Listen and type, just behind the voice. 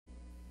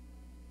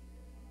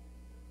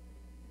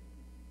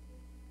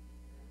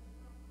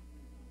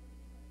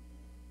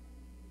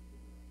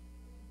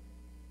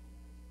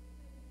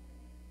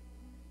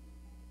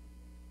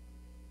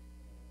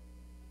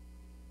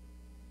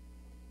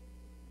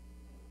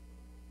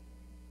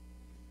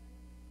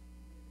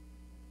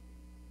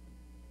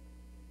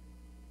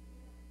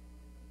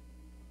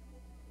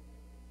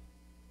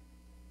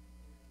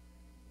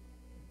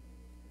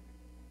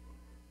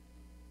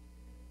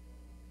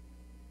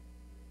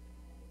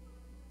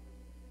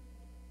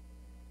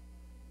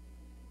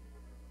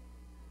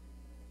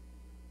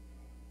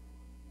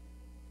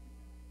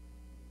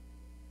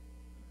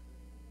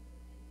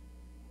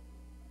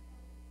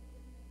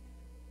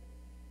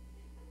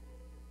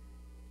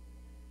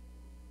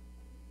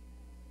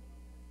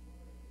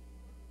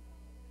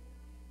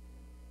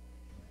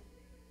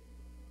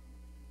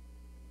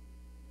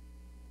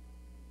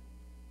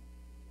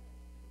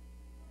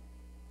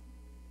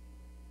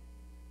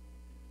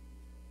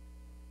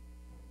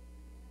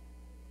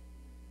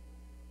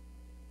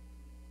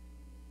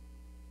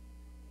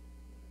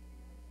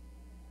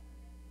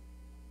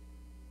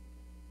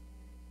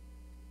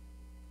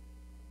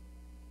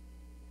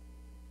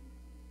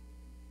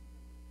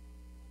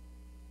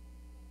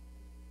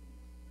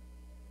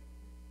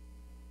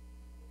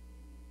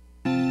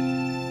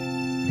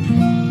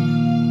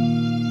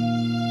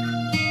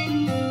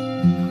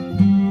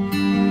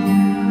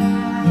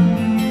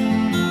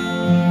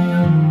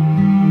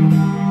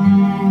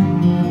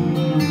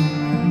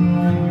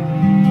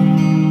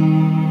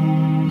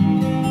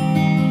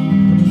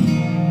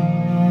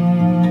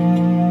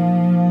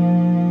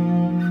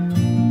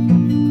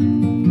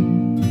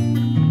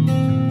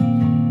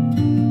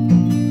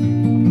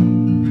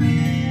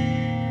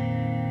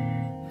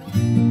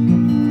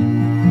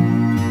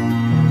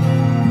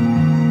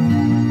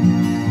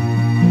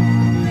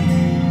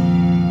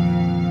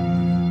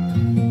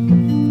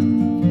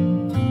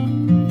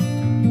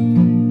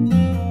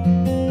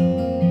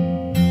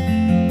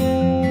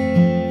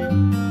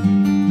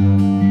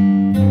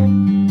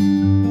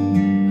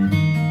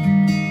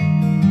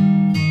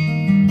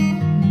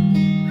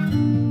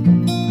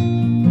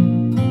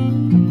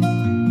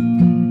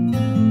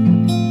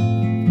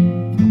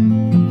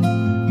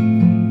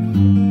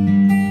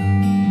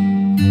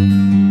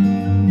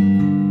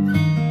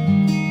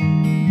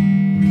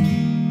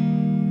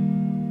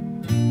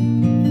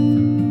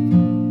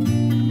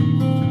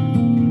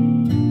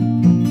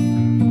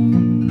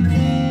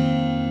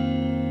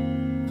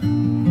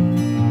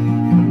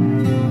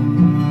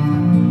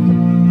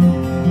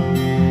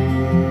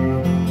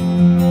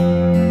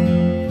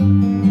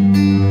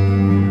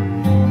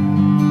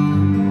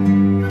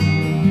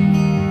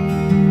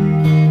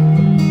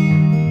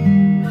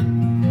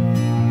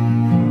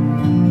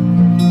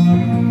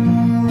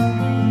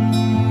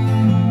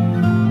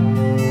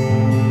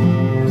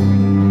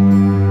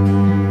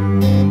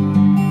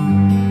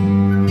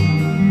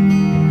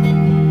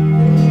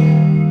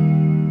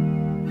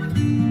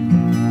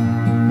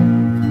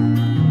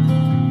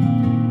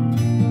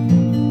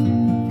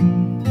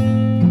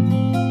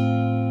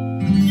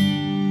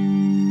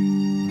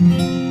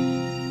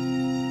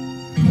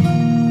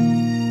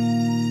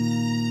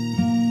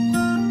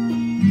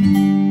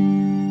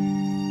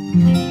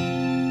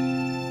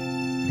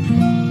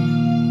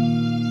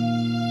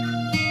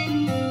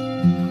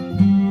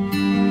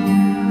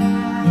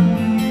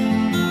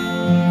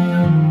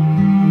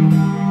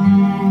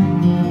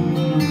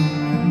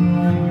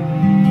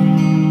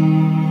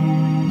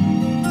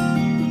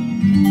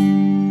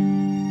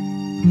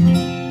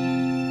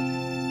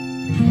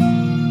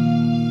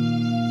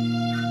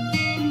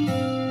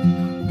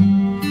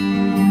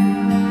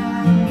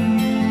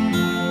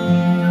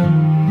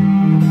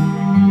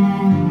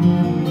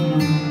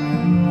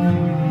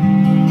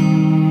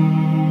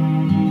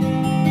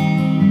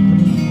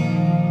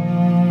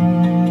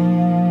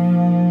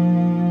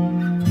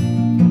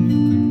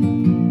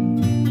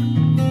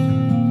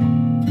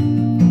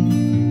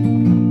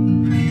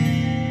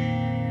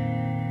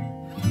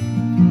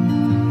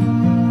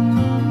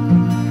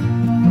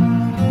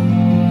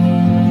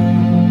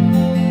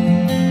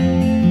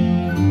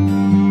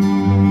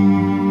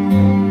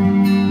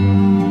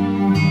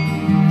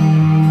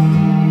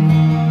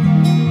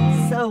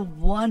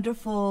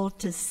thankful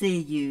to see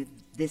you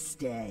this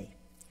day,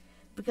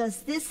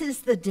 because this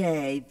is the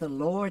day the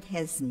Lord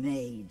has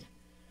made.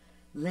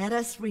 Let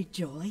us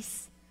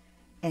rejoice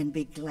and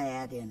be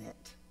glad in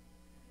it.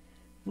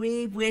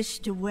 We wish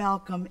to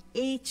welcome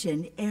each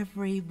and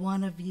every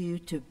one of you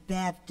to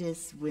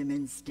Baptist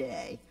Women's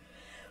Day,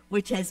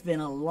 which has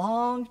been a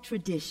long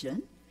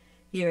tradition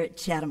here at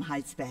Chatham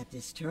Heights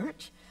Baptist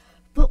Church,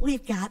 but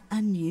we've got a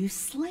new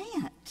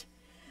slant.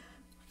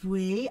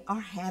 We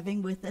are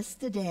having with us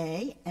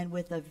today, and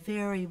with a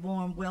very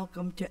warm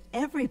welcome to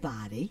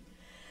everybody,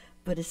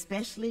 but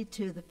especially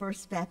to the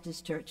First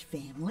Baptist Church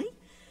family,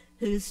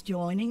 who's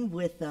joining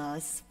with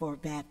us for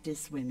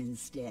Baptist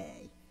Women's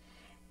Day.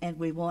 And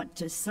we want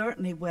to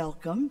certainly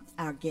welcome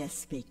our guest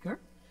speaker,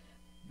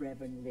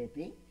 Reverend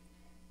Libby,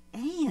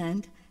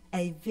 and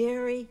a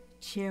very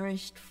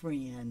cherished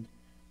friend,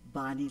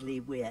 Bonnie Lee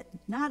Witt,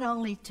 not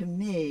only to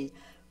me,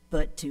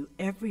 but to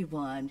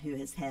everyone who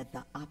has had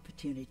the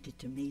opportunity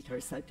to meet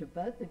her. So to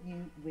both of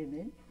you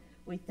women,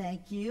 we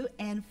thank you.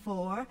 And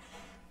for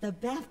the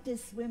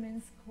Baptist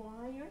Women's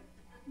Choir,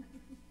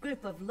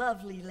 group of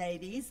lovely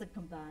ladies, a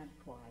combined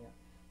choir,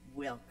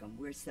 welcome.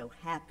 We're so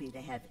happy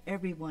to have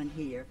everyone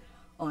here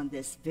on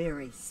this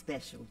very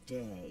special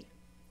day.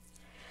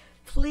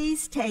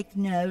 Please take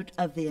note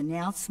of the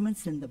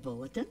announcements in the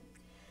bulletin.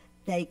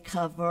 They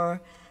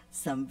cover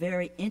some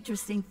very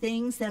interesting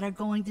things that are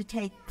going to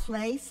take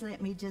place.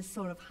 Let me just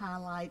sort of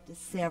highlight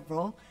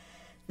several.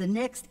 The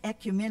next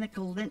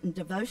Ecumenical Lenten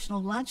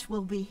Devotional Lunch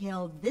will be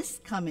held this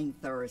coming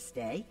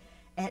Thursday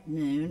at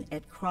noon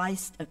at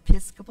Christ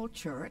Episcopal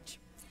Church.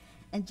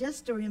 And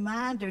just a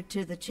reminder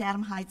to the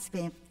Chatham Heights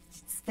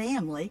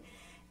family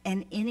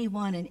and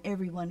anyone and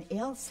everyone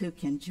else who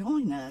can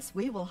join us,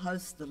 we will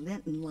host the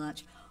Lenten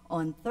Lunch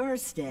on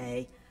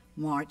Thursday,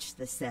 March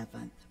the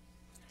 7th.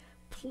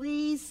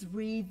 Please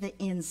read the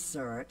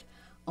insert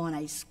on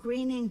a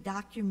screening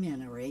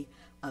documentary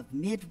of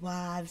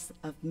Midwives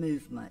of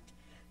Movement,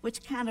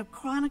 which kind of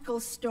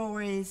chronicles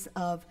stories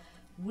of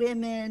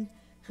women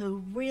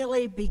who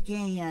really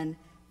began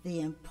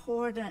the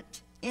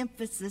important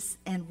emphasis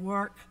and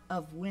work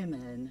of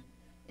women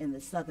in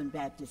the Southern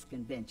Baptist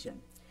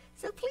Convention.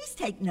 So please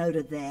take note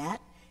of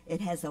that.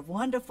 It has a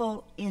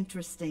wonderful,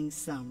 interesting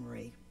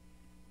summary.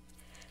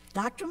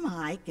 Dr.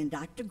 Mike and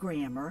Dr.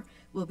 Grammer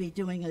will be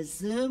doing a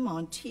Zoom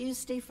on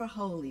Tuesday for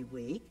Holy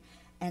Week,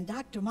 and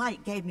Dr.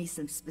 Mike gave me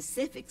some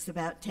specifics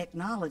about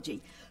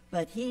technology,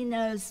 but he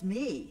knows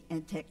me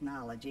in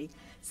technology,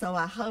 so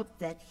I hope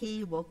that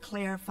he will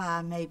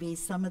clarify maybe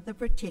some of the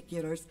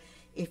particulars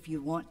if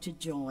you want to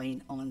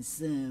join on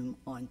Zoom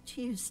on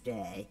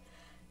Tuesday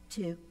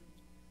to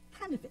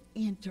kind of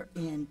enter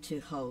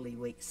into Holy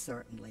Week,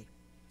 certainly.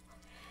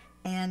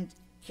 And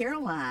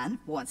Caroline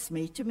wants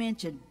me to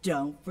mention,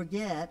 don't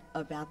forget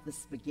about the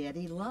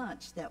spaghetti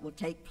lunch that will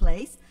take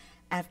place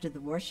after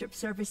the worship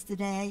service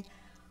today.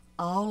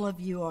 All of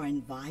you are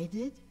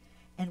invited,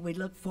 and we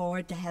look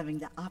forward to having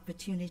the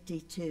opportunity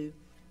to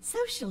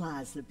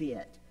socialize a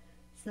bit.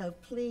 So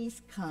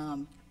please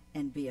come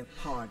and be a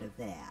part of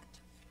that.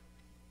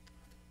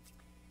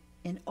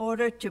 In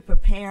order to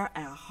prepare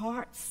our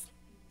hearts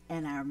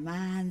and our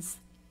minds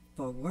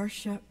for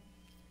worship,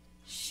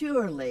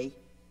 surely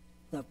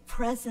the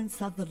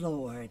presence of the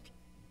Lord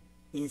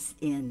is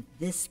in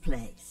this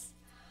place.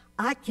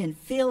 I can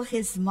feel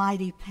his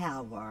mighty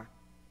power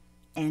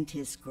and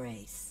his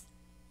grace.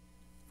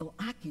 Oh,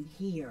 I can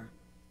hear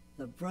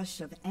the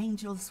brush of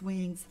angels'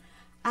 wings.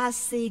 I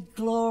see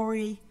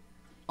glory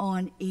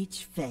on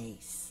each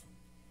face.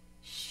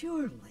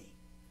 Surely,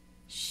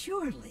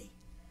 surely,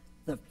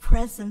 the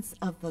presence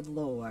of the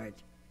Lord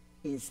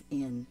is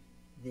in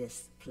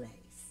this place.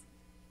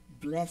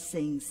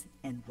 Blessings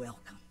and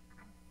welcome.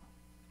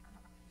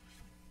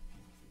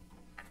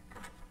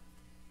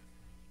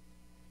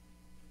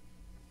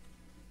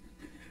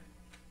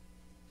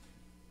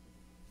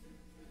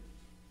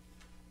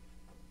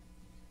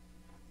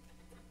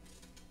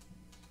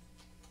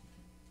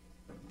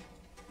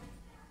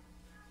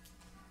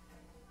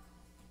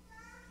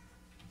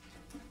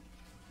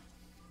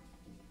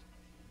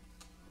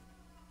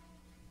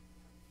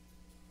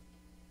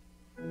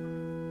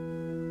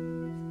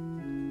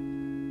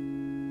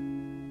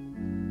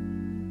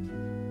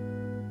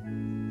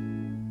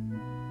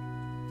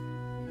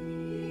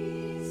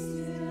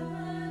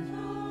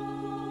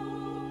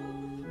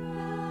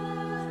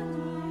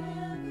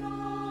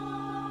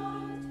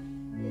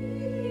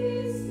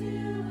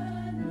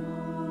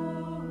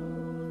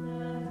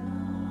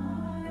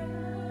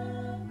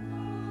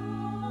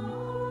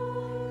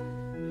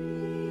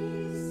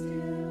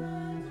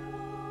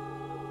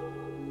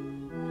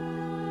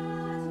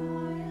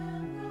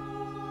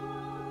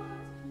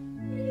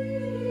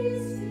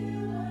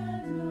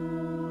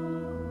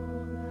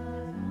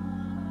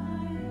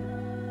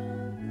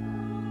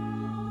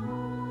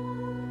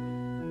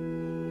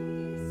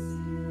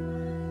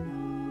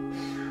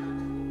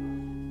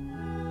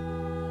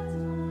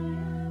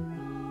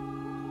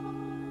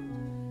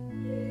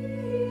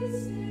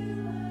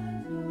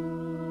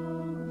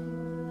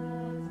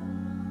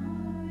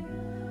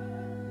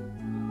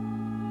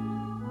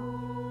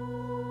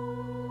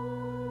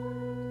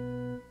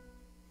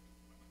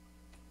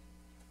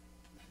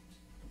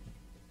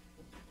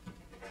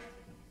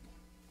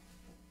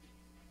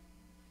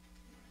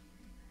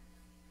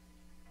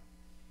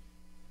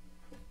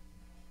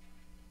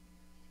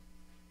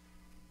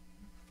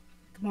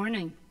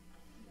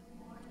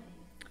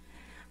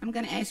 I'm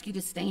going to ask you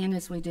to stand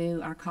as we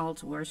do our call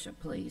to worship,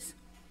 please.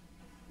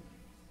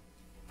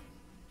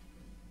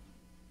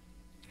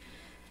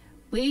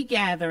 We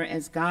gather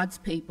as God's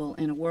people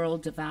in a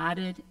world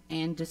divided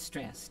and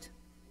distressed.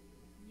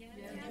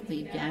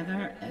 We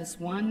gather as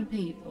one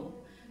people,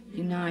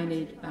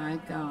 united by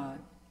God.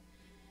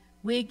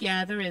 We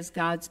gather as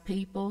God's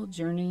people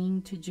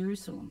journeying to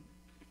Jerusalem.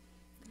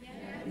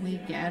 We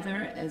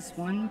gather as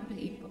one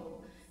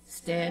people,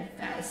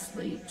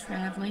 steadfastly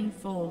traveling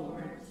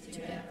forward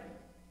together.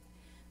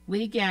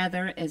 We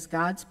gather as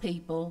God's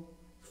people,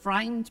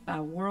 frightened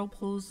by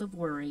whirlpools of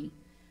worry,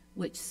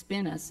 which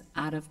spin us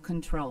out of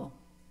control.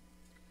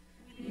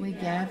 We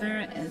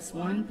gather as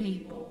one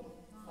people,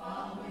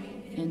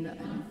 following in the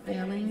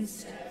unfailing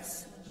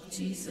steps of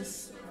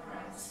Jesus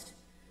Christ,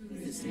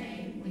 whose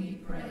name we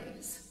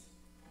praise.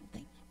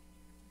 Thank you.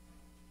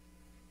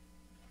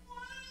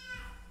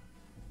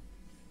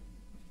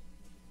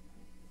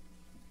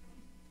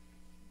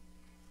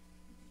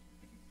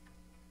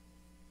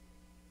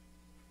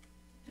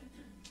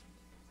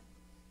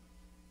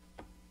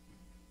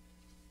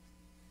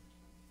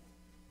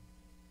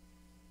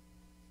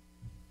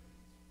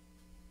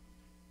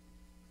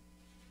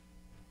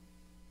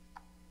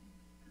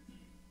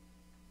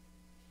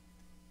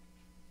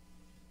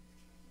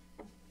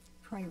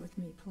 Pray with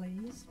me,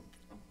 please.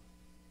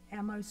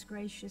 Our most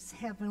gracious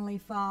Heavenly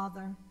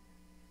Father,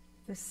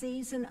 the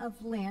season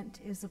of Lent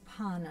is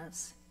upon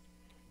us.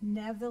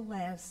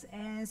 Nevertheless,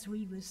 as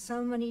we with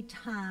so many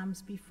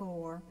times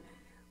before,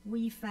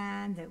 we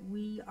find that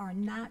we are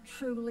not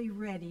truly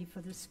ready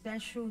for the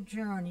special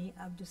journey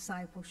of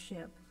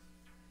discipleship.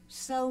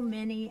 So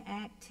many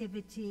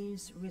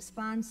activities,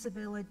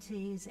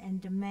 responsibilities,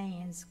 and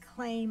demands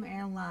claim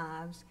our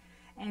lives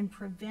and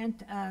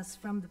prevent us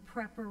from the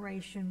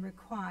preparation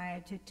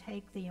required to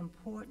take the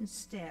important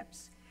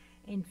steps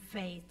in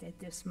faith at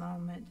this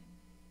moment.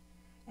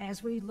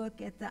 As we look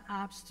at the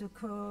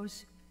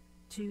obstacles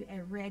to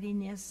a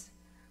readiness,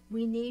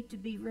 we need to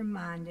be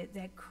reminded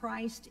that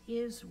Christ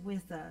is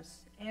with us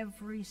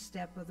every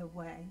step of the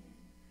way.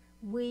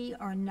 We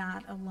are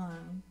not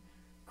alone.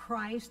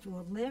 Christ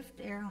will lift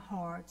our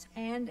hearts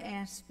and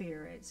our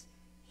spirits.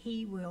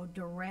 He will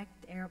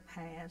direct our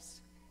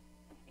paths.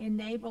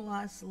 Enable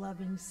us,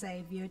 loving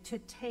Savior, to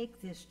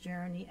take this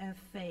journey of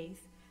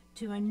faith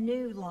to a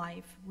new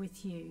life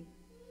with you.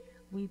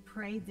 We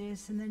pray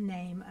this in the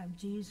name of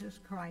Jesus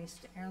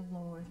Christ, our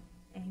Lord.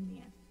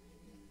 Amen.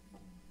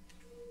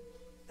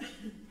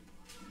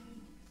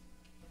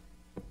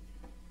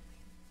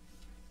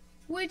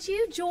 Would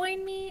you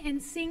join me in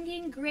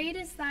singing Great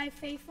is Thy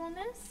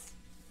Faithfulness,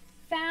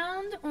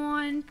 found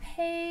on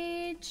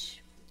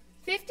page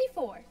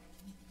 54?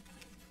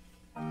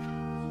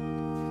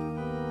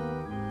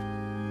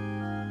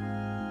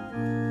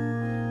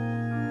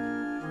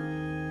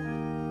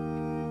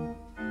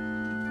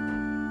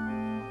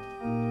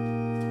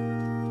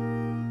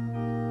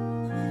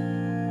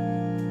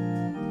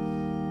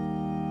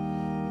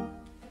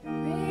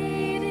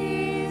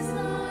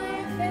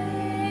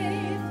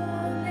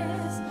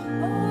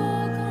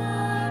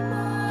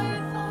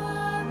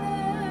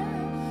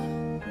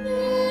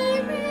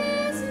 There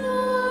is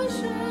no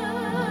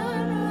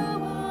shadow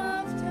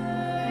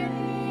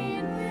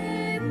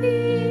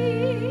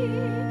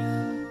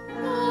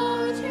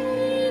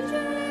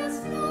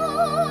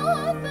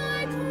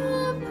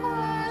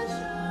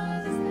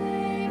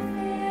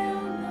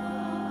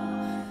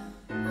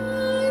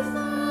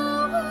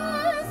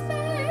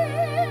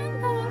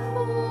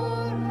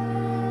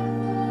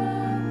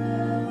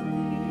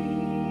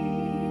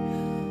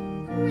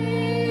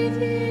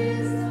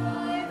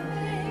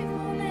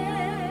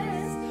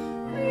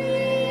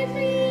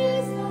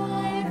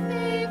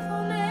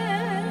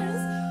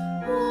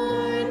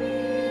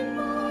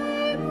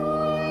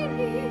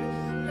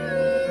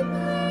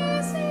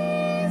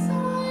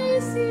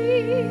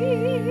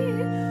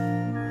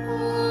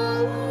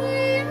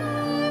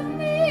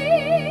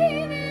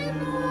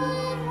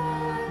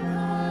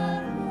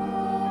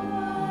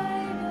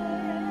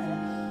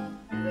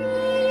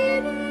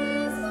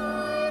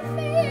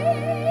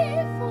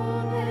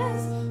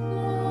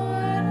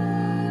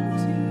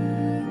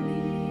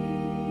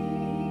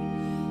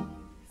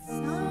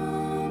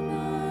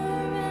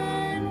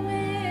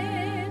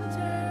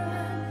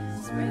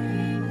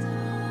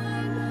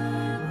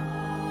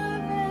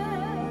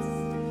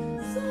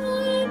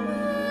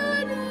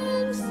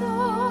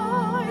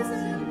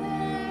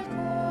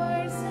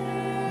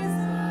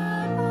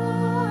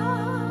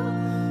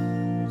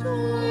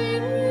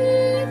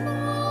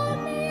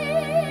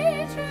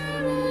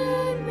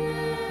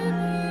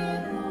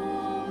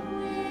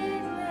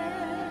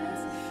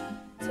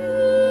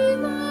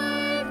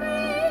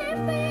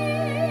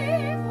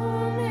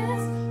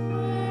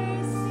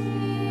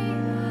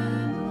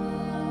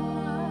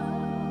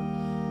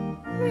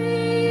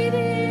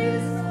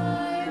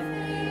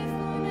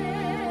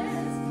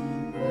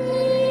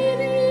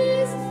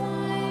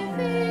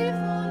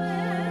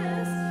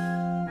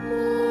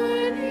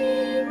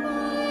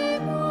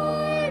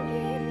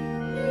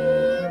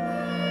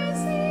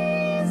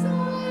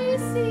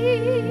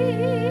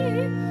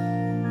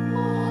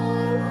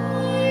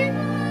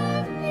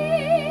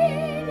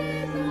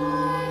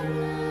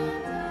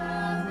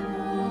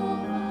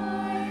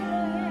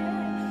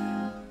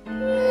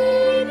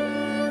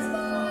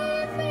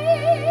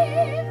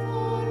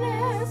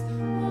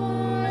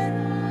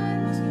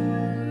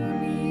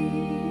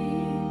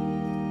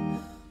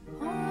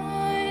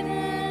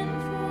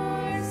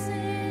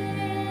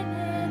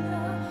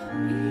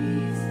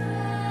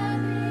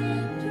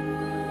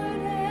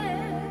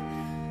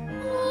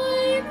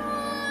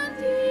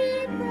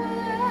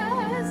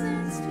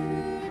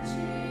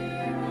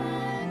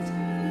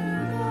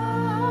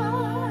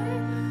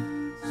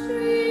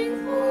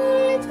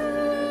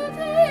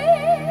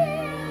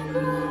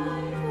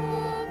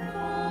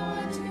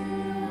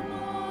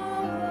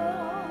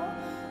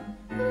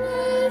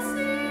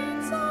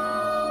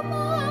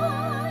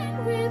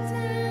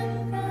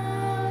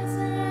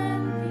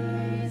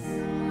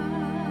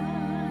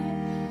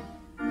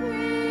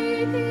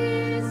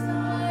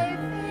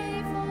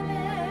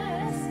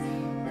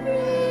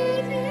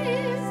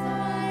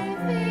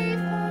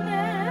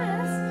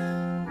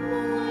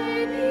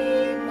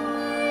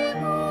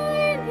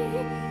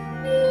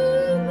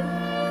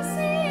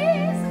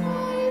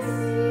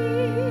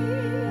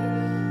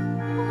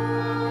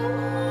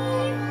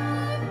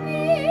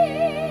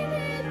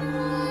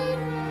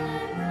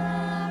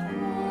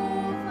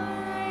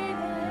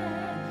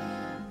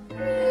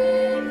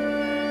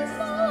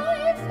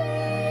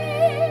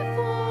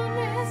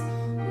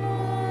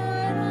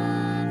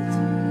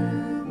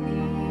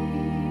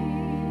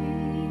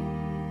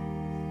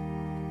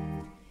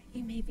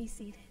be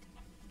seated.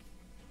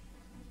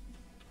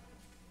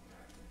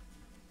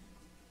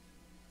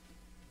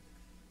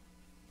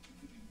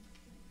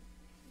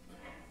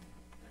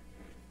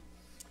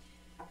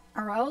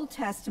 Our Old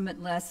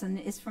Testament lesson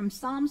is from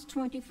Psalms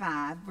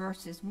 25,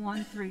 verses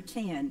 1 through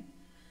 10,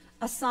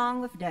 a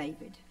song of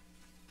David.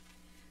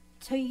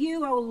 To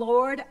you, O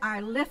Lord,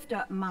 I lift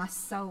up my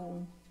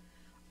soul.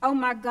 O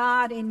my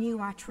God, in you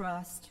I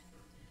trust.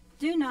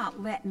 Do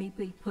not let me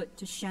be put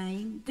to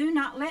shame. Do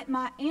not let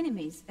my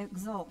enemies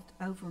exult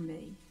over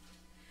me.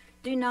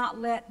 Do not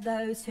let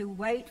those who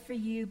wait for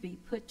you be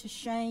put to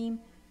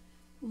shame.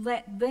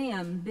 Let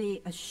them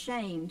be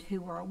ashamed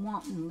who are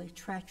wantonly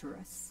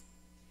treacherous.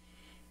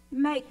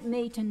 Make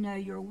me to know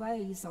your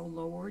ways, O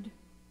Lord.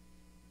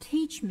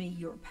 Teach me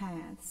your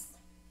paths.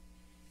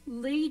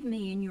 Lead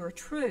me in your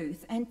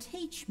truth and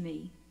teach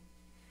me.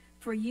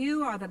 For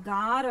you are the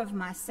God of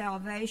my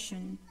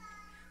salvation.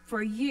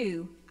 For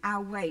you I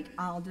wait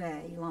all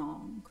day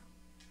long.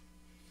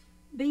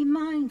 Be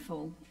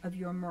mindful of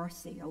your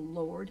mercy, O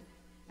Lord,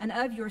 and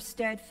of your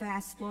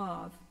steadfast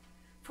love,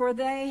 for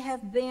they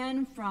have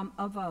been from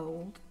of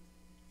old.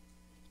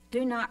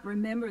 Do not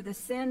remember the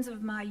sins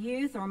of my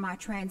youth or my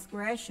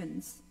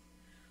transgressions.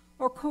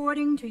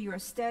 According to your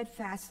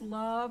steadfast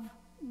love,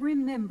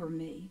 remember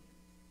me.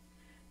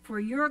 For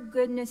your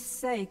goodness'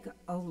 sake,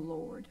 O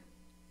Lord.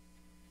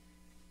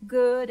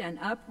 Good and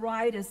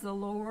upright is the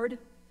Lord,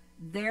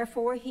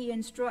 therefore he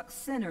instructs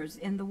sinners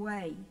in the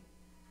way.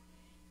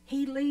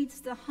 He leads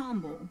the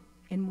humble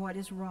in what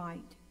is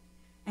right,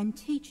 and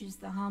teaches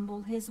the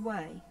humble his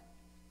way.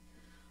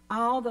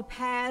 All the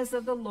paths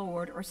of the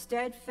Lord are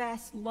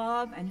steadfast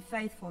love and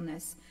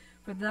faithfulness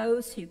for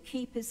those who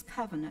keep his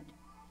covenant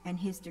and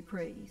his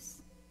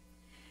decrees.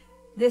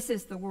 This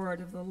is the word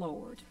of the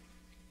Lord.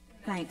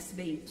 Thanks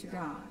be to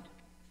God.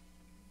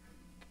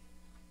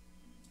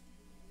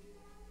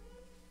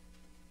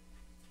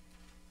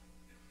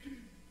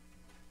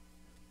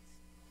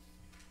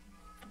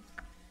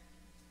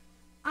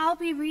 I'll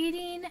be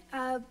reading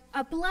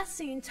a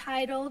blessing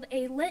titled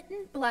A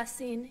Lenten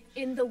Blessing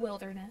in the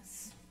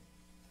Wilderness.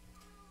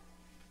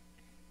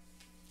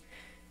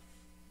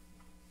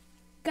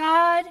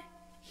 God,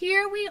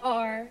 here we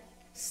are,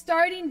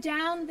 starting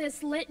down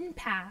this Lenten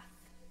path,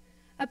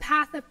 a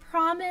path of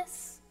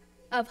promise,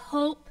 of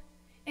hope,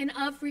 and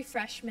of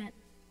refreshment.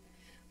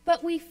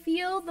 But we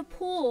feel the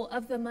pull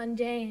of the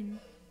mundane.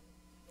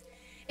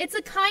 It's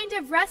a kind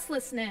of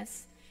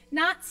restlessness,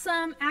 not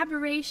some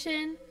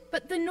aberration,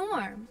 but the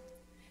norm,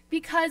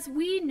 because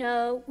we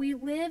know we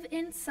live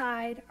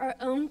inside our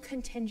own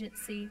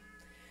contingency,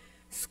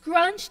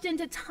 scrunched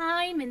into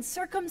time and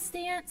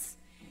circumstance,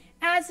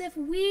 as if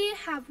we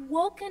have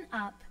woken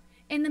up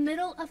in the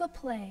middle of a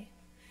play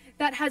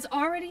that has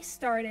already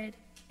started,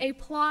 a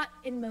plot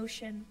in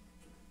motion.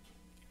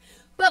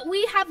 But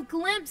we have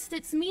glimpsed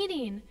its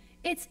meaning,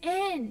 its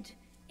end,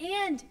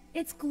 and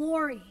its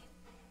glory.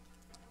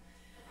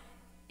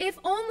 If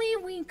only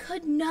we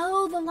could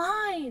know the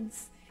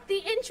lines,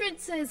 the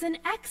entrances and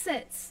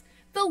exits,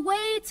 the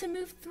way to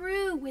move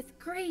through with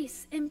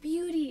grace and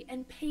beauty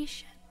and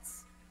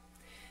patience.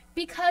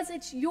 Because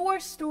it's your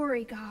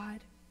story, God,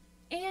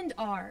 and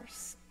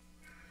ours.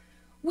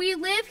 We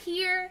live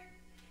here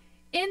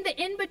in the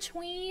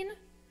in-between,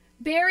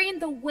 bearing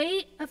the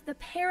weight of the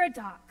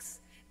paradox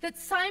that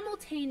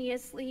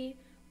simultaneously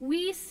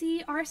we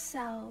see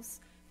ourselves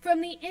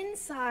from the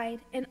inside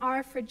in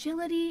our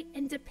fragility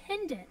and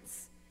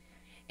dependence,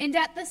 and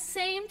at the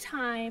same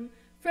time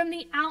from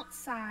the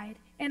outside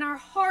in our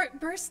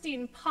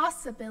heart-bursting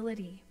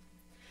possibility.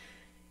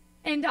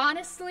 And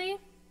honestly,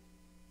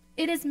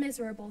 it is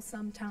miserable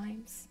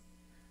sometimes,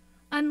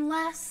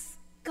 unless,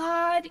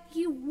 God,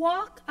 you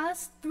walk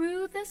us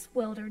through this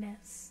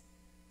wilderness,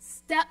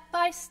 step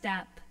by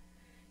step,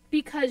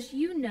 because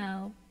you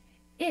know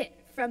it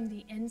from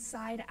the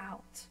inside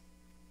out.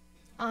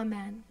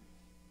 Amen.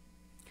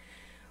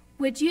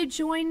 Would you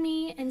join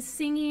me in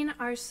singing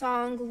our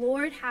song,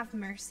 Lord Have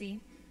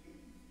Mercy?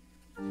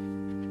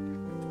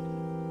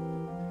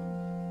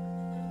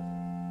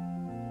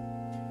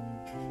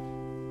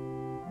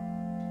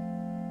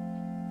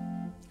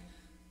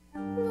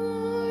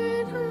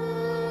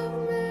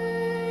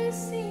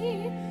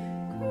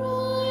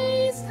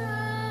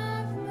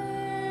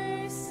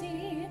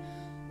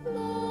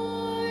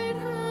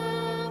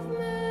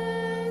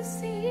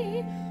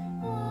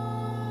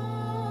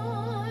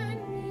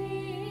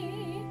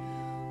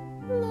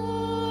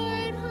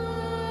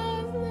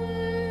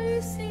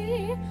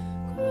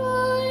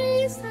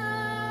 Christ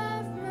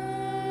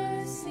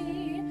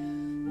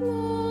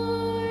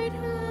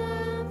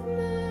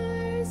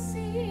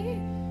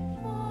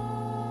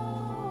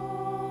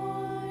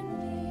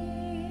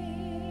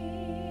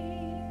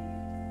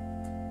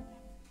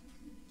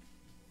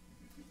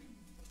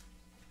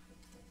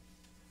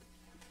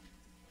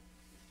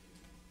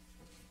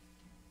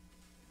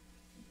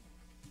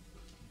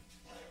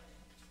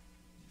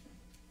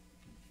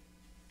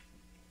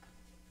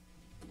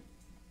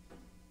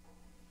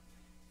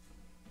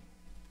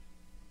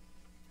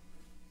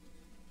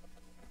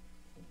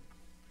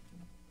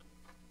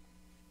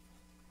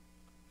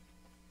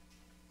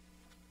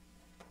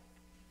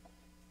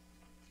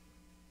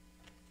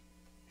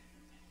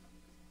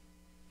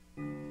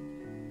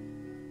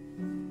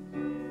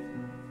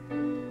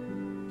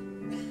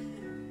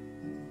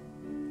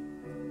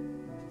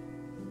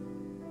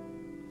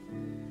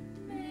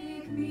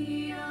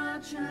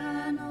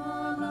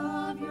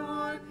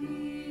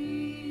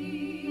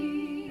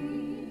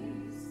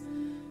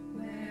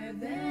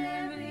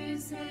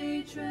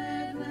every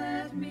tread,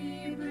 let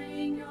me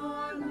bring your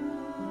love.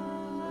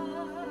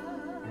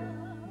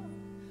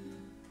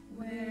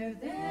 Where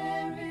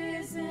there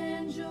is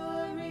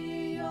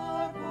injury,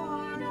 your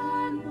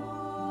pardon,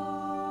 Lord.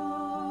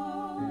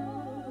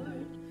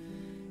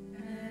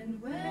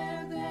 And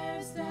where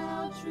there's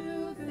doubt,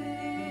 true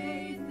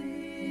faith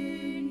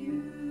in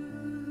you.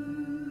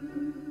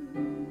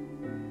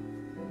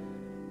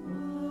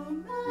 Oh,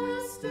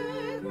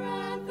 Master,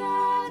 grant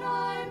that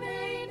I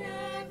may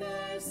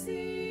never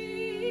see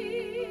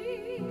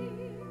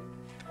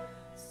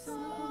so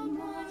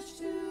much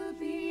to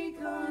be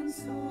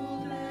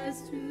consoled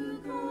as to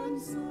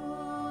console,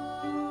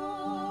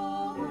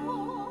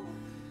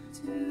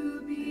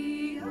 to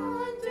be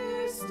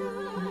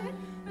understood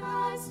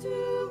as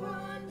to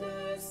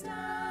understand,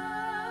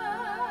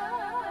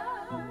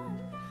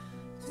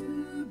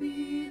 to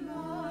be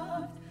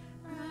loved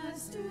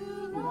as to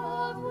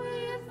love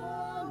with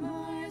all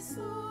my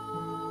soul.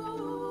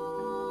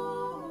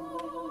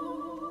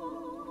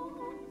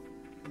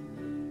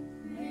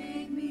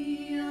 Make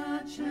me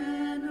a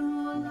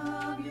channel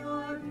of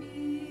your peace.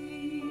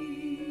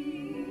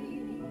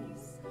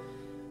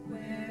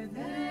 Where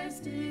there's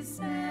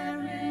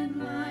despair in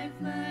life,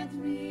 let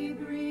me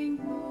bring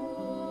hope.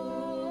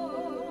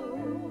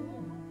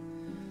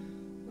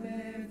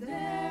 Where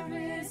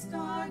there is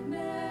darkness,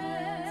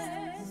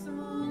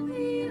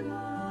 only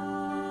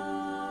light.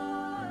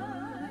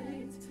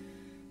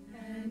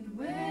 And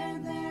where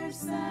there's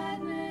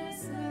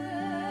sadness,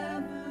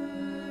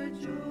 ever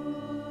joy.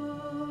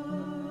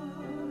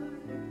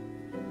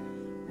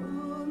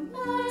 Oh,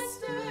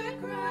 Master,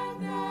 grant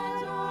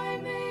that I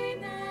may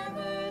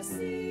never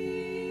see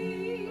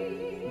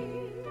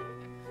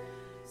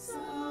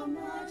so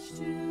much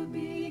to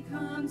be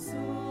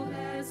consoled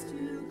as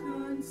to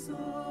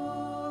console,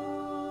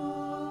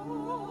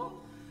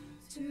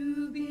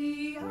 to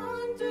be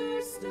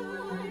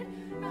understood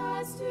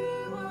as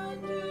to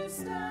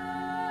understand,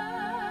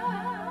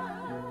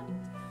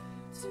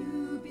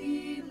 to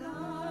be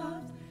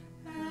loved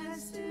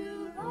as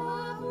to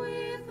love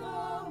with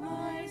all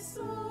my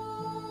soul.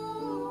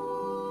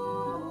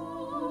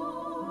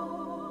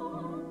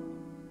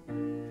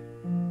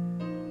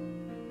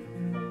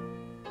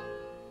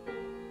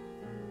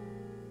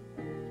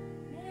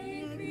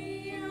 Make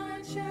me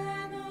a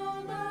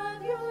channel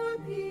of your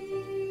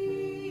peace.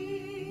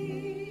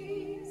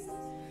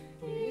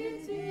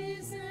 It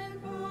is in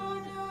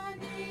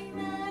pardoning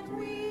that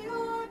we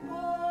are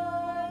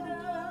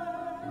pardoned,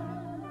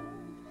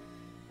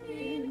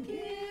 in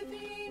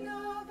giving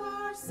of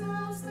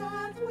ourselves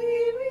that we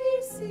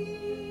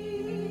receive,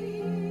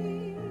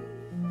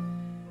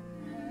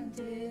 and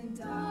in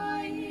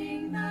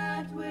dying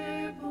that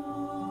we're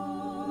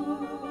born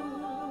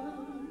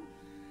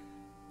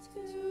to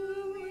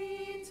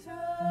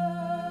eternal.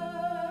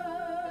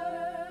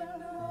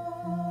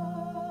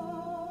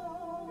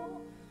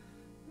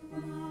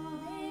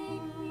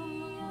 Make me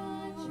a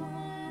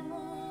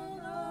channel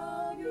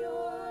of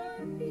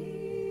your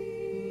peace.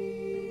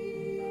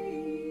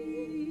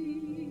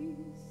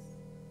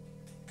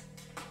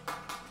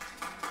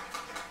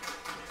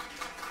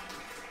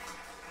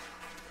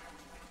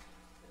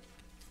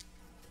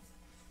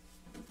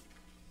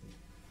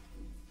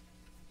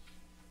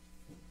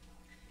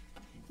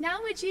 Now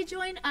would you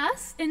join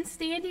us in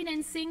standing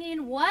and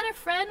singing What a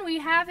Friend We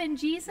Have in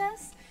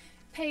Jesus,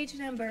 page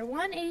number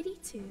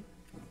 182.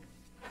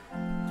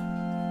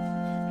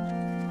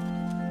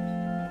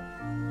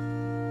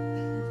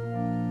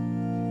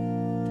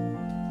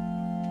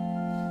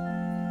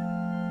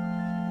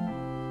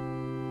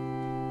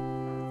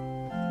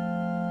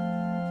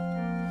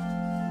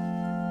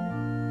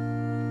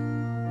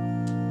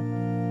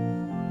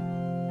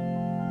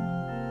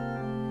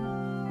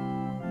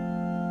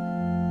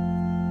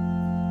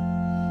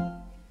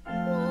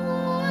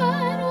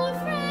 What a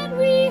friend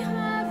we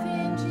have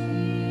in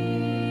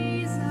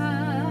Jesus.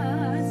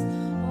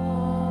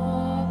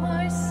 Oh,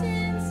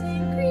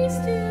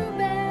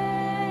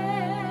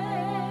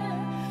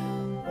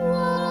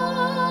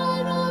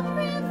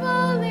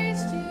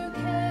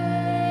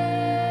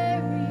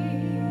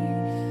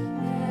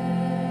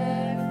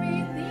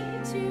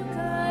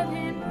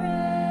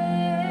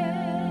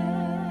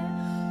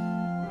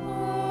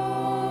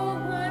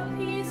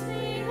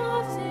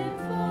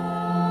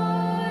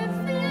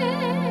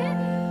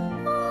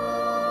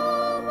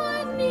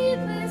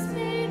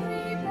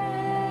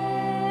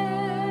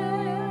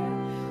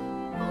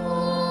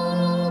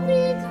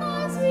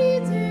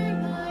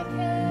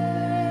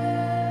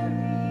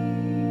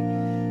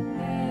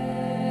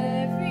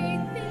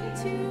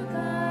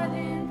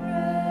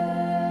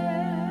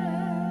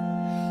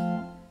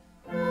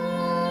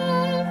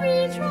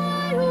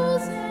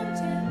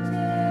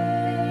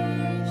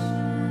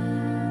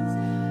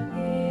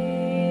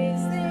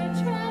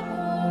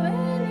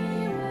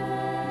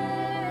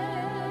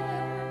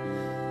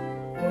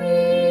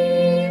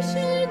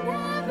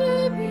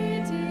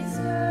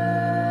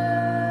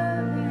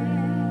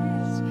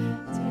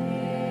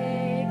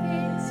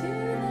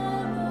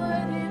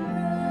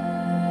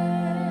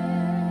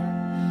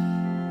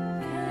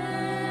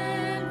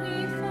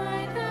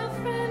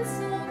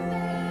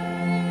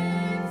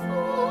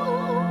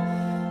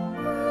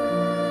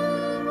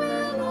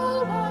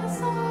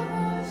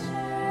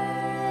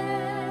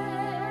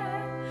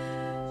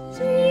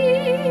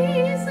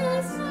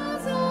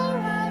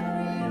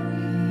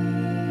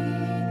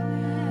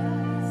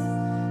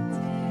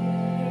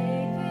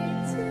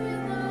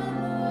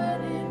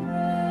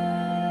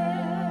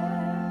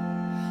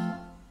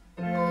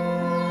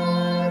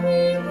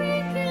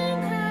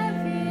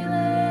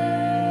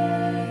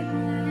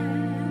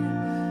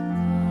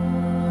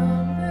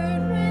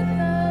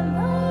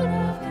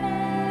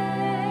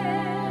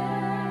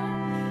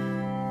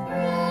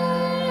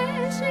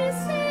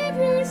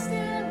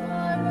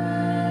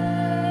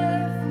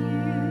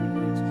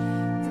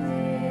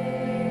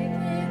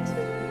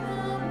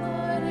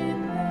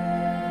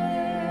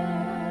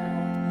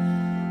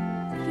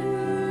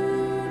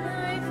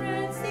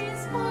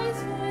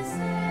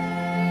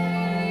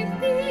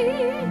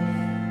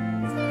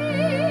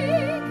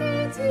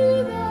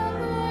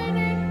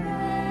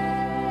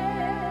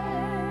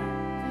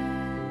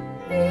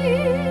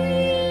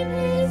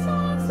 His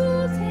arms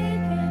will take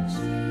and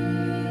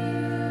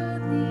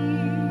shield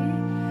thee.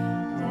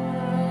 Thou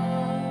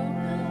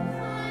wilt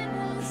find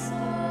a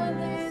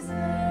solace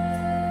there.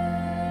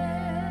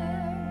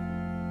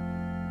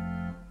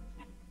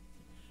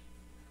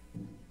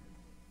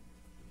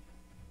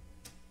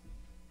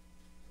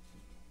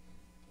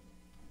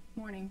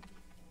 Morning.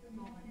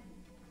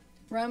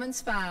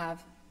 Romans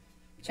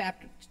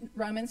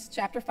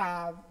chapter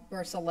 5,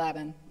 verse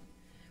 11.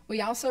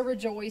 We also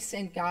rejoice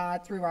in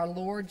God through our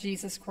Lord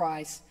Jesus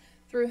Christ,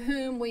 through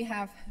whom we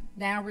have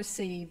now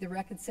received the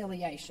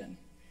reconciliation.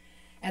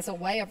 As a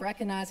way of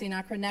recognizing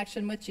our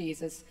connection with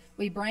Jesus,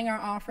 we bring our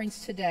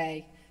offerings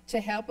today to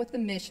help with the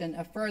mission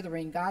of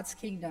furthering God's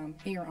kingdom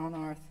here on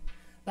earth.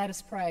 Let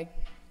us pray.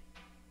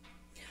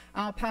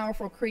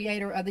 All-powerful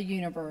Creator of the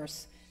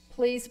universe,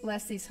 please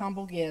bless these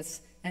humble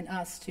gifts and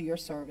us to your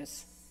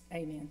service.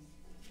 Amen.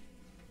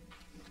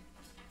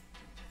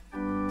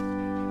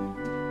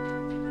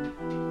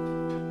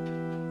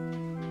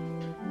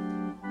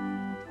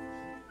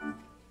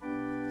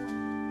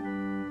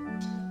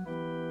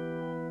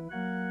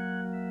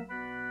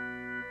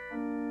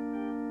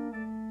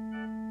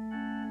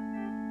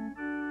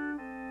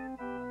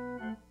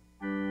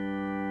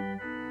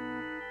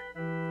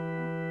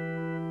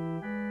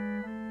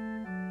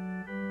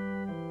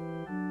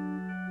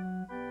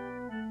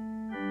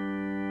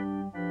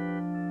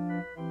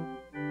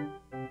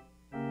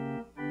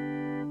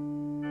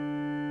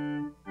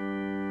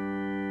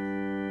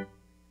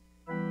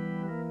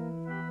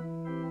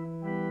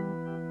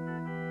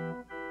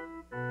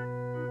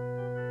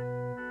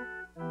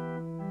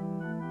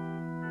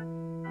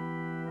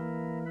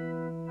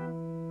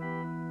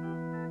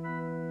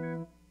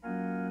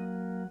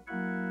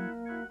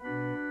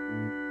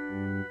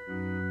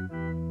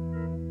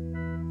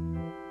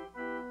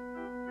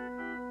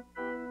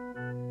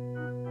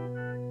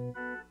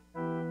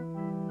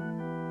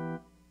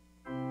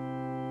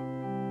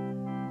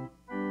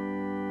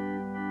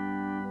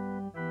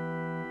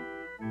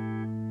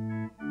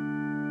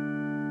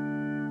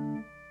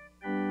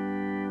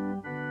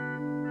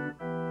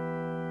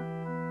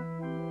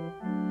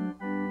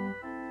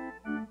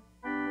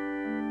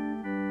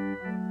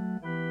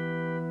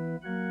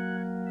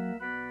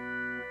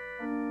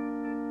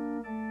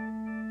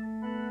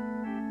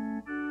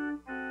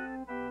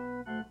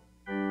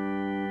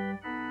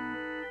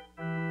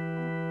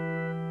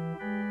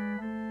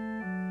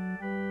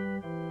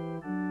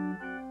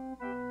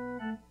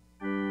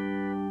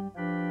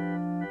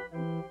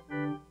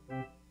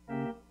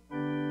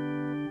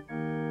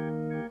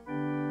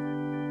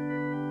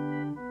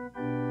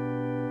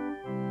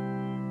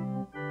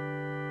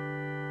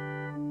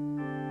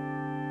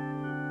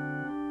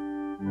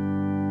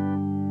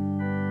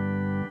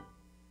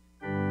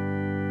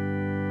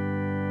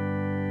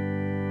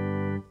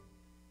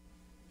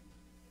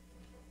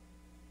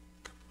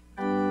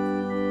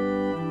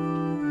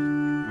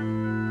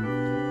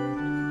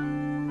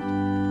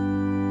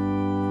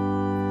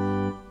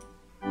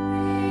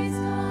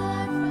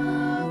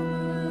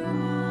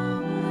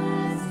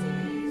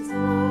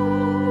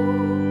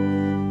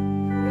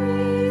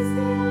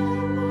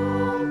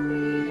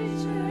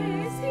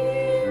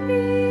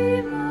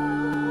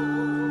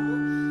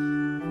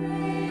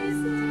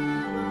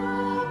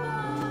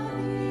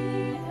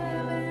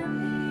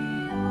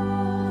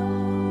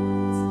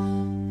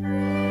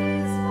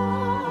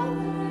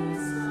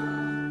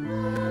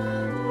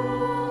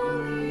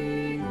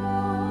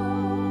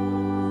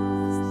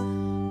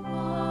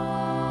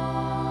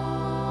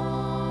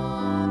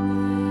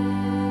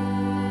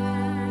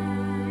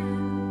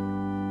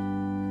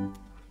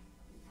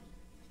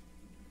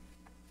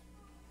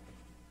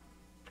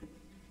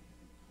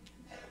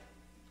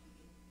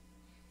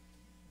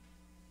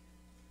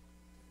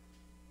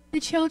 The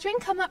children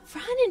come up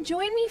front and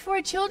join me for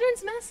a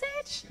children's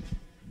message?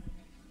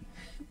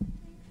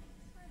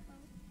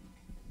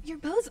 Your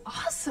bow's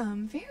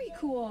awesome. Very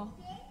cool.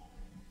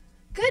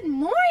 Good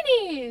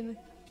morning.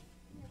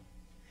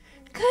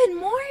 Good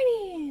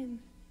morning.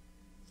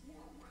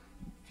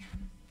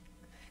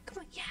 Come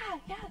on.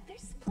 Yeah,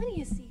 there's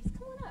plenty of seats.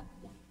 Come on up.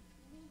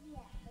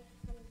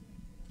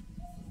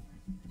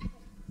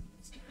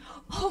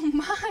 Oh,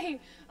 my.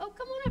 Oh,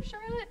 come on up,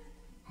 Charlotte.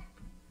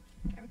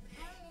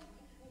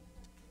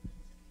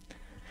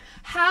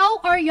 How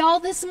are y'all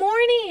this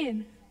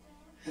morning?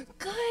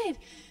 Good.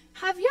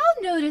 Have y'all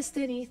noticed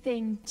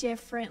anything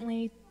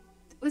differently?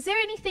 Was there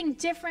anything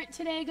different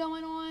today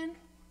going on?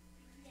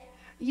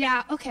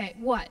 Yeah, okay.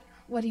 What?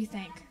 What do you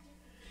think?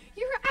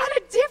 You're at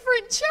a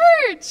different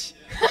church.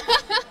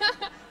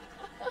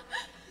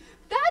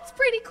 That's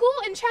pretty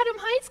cool. And Chatham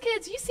Heights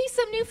kids, you see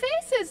some new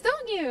faces,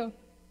 don't you?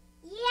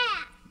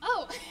 Yeah.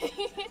 Oh.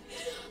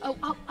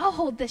 Oh, I'll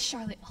hold this,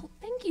 Charlotte. Oh,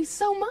 thank you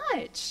so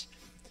much.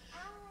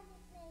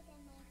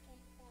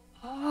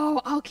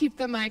 Oh, I'll keep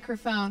the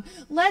microphone.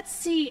 Let's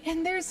see.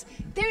 And there's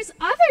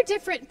other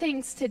different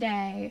things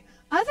today.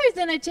 Other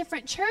than a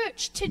different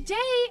church, today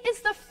is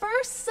the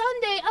first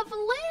Sunday of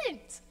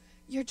Lent.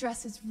 Your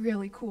dress is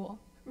really cool.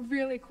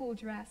 Really cool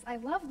dress. I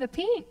love the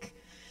pink.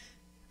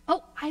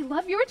 Oh, I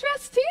love your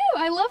dress too.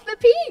 I love the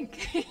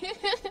pink.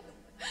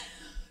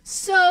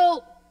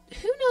 So,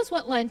 who knows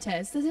what Lent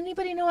is? Does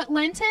anybody know what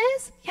Lent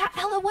is? Yeah,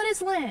 Ella, what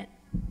is Lent?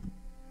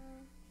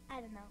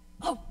 I don't know.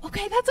 Oh,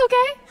 okay, that's okay.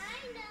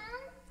 I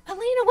know.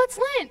 Elena, what's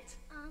Lent?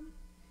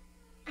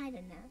 I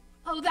don't know.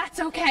 Oh, that's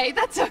okay.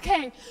 That's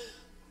okay.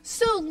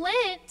 So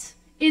Lent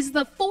is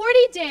the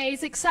 40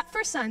 days, except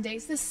for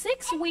Sundays, the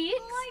 6 weeks.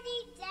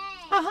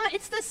 40 days.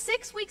 It's the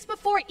 6 weeks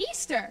before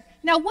Easter.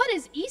 Now, what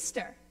is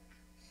Easter?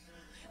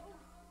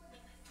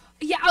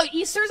 Yeah,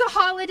 Easter's a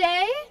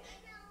holiday.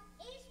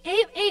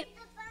 Easter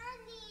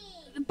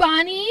The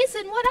bunnies,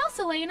 and what else,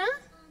 Elena?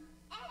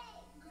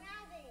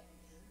 rabbit.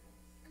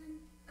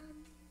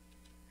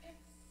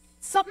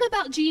 It's Something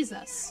about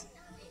Jesus.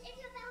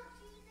 about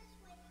Jesus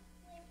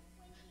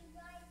when he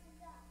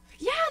rises up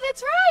Yeah,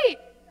 that's right.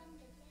 from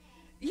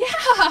the dead.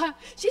 Yeah,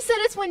 she said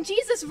it's when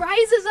Jesus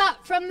rises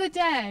up from the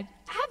dead.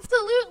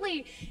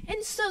 Absolutely.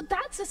 And so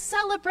that's a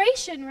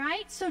celebration,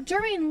 right? So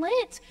during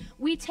Lent,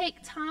 we take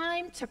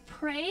time to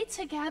pray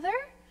together.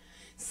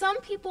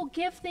 Some people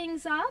give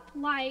things up,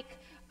 like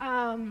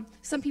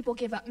some people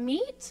give up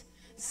meat.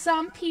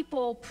 Some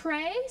people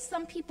pray.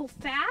 Some people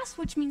fast,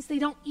 which means they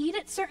don't eat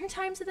at certain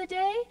times of the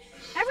day.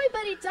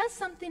 Everybody does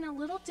something a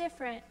little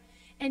different.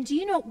 And do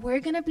you know what we're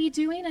going to be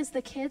doing as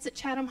the kids at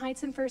Chatham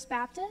Heights and First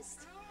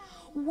Baptist?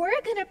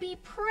 We're going to be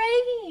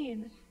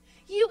praying.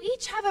 You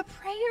each have a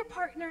prayer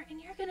partner,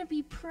 and you're going to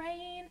be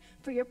praying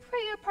for your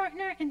prayer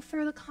partner and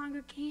for the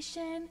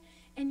congregation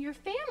and your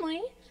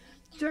family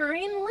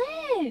during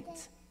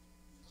Lent.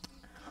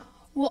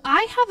 Well,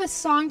 I have a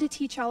song to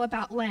teach y'all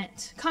about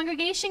Lent.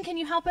 Congregation, can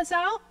you help us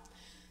out?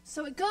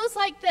 So it goes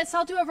like this.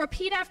 I'll do a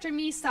repeat after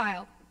me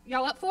style.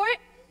 Y'all up for it?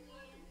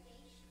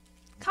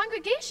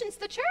 Congregation's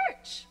the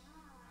church.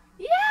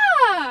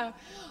 Yeah.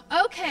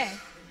 Okay.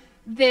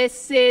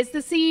 This is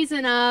the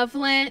season of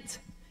Lent.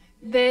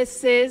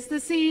 This is the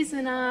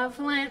season of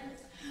Lent.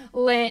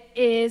 Lent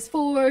is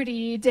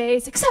 40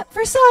 days except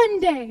for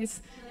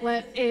Sundays.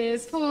 Lent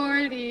is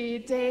 40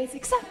 days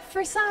except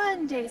for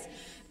Sundays.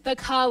 The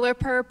color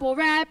purple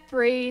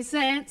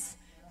represents,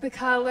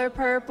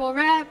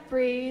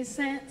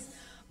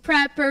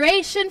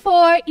 preparation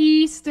for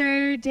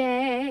Easter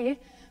Day.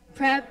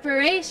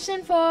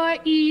 Preparation for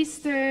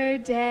Easter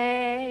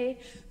Day.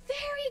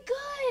 Very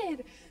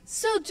good.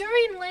 So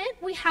during Lent,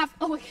 we have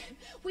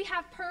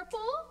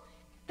purple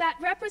that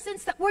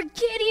represents that we're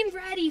getting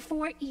ready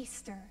for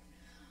Easter.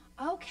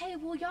 Okay,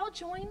 will y'all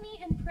join me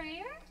in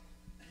prayer?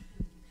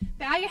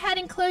 Bow your head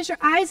and close your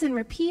eyes and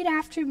repeat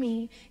after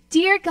me.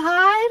 Dear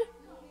God,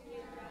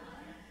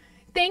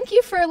 thank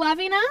you for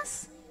loving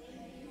us.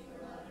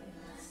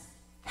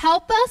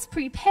 Help us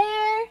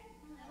prepare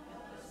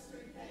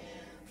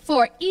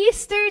for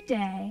Easter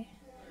Day.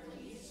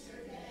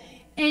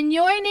 In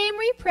your name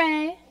we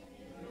pray.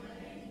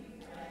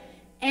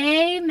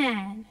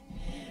 Amen.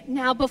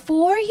 Now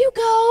before you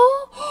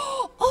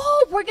go,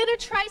 we're going to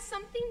try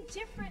something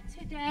different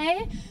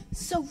today.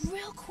 So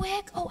real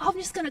quick, I'm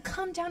just going to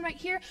come down right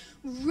here.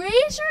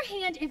 Raise your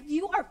hand if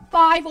you are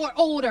 5 or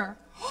older.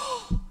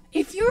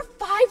 If you're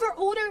 5 or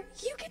older,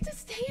 you get to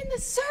stay in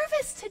the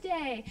service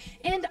today.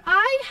 And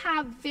I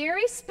have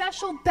very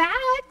special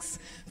bags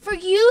for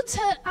you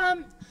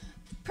to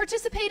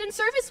participate in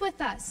service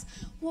with us.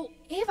 Well,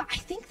 Ava, I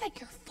think that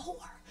you're 4.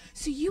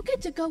 So you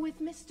get to go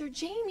with Mr.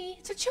 Jamie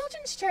to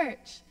children's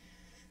church.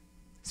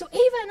 So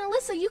Ava and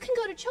Alyssa, you can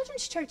go to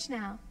children's church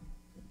now.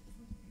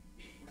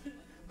 I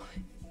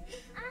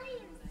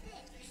am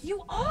 6.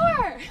 You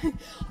are?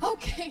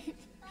 Okay.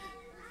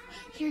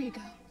 Here you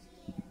go.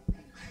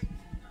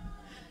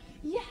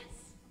 Yes.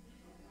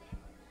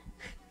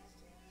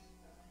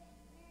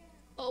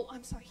 Oh,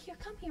 I'm sorry. Here,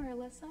 come here,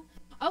 Alyssa.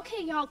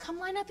 Okay, y'all, come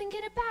line up and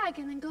get a bag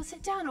and then go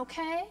sit down,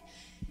 okay?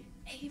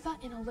 Ava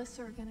and Alyssa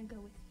are going to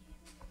go with you.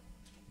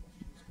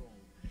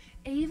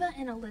 Ava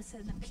and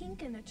Alyssa, the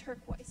pink and the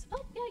turquoise.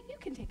 Oh, yeah, you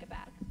can take a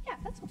bag. Yeah,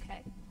 that's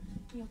okay.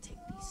 You'll take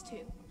these 2.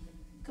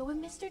 Go with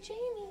Mr.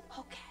 Jamie.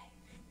 Okay.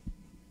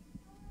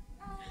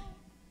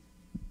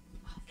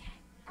 Okay.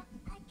 I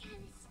gotta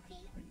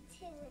speak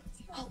to it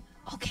too. Oh,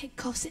 okay.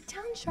 Go sit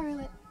down,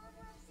 Charlotte.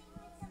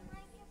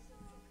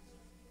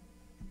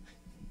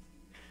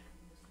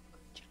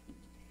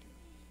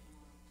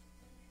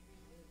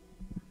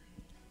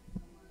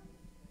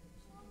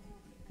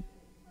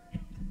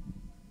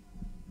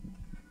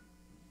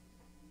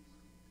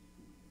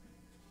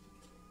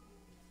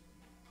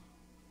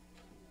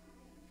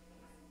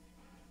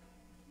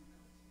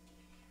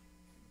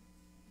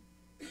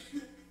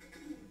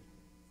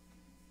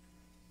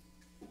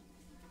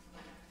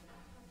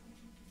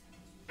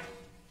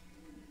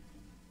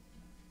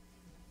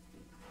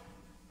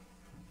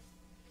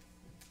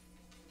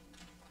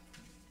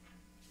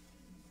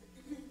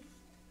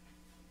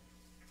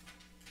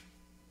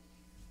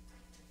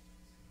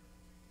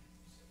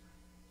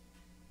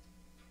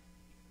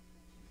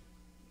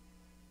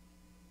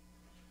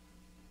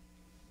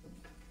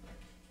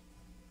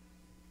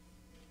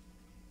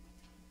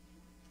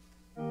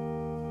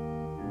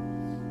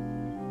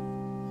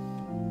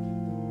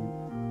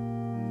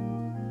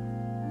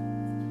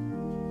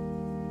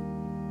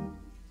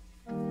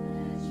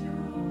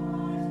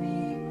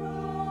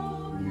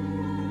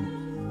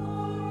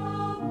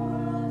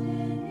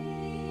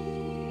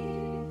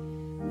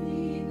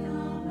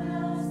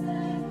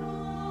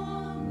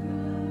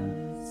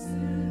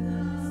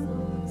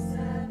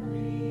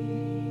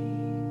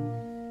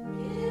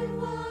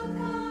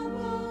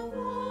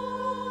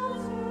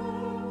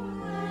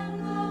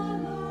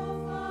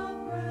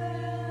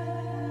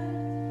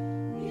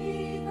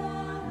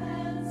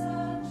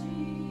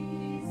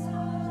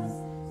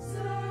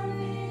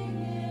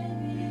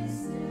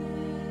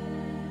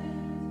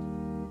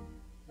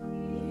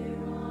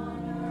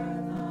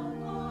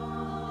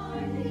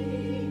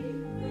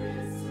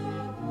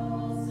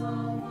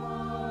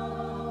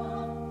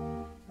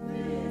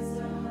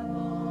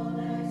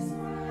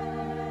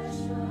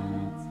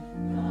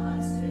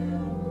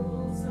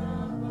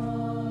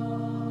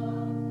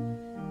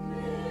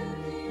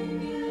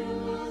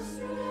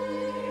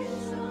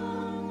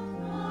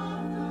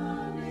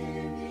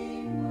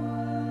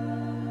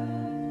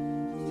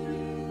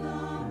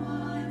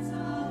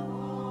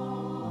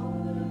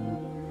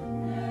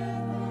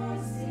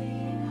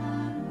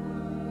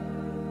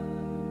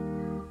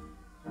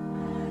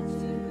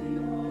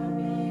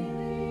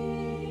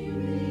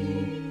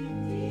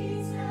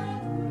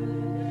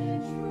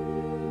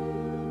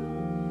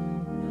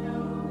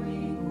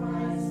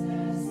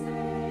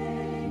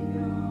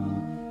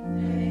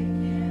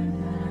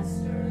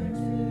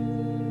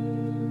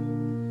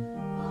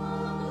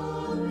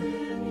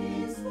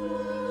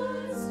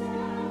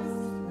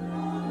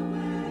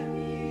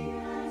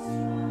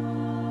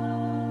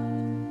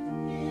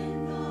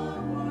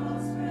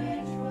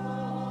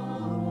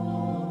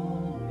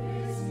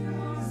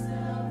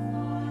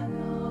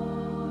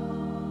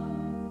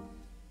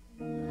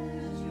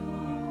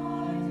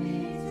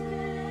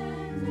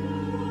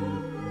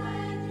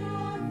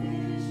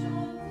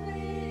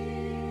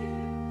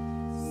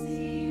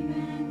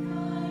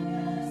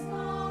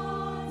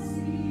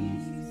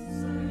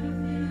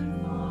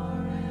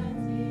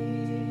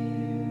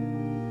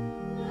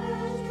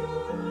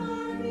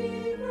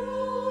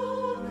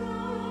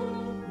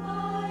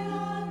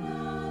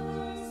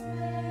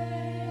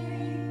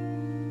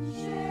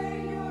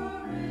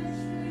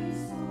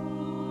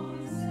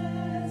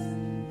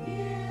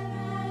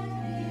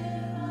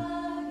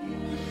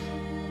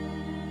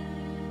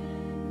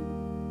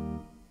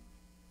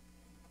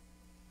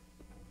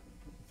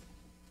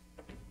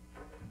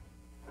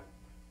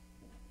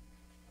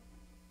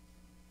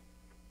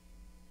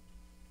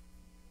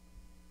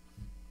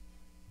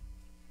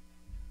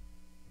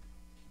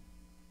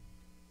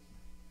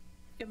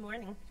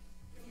 morning.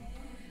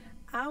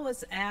 I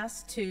was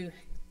asked to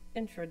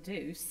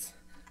introduce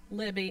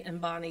Libby and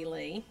Bonnie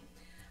Lee.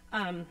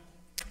 How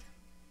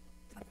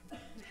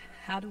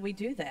do we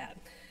do that?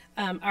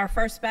 Our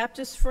First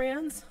Baptist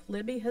friends,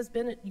 Libby has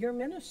been your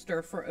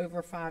minister for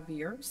over 5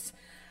 years.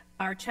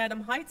 Our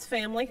Chatham Heights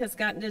family has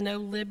gotten to know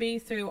Libby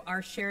through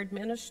our shared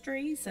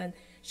ministries, and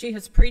she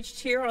has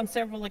preached here on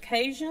several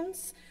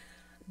occasions.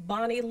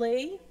 Bonnie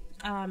Lee,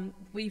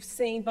 we've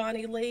seen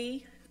Bonnie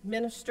Lee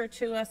minister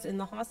to us in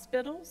the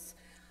hospitals.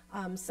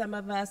 Some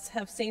of us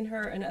have seen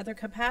her in other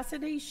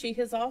capacities. She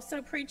has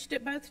also preached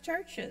at both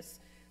churches.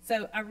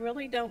 So I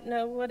really don't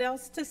know what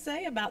else to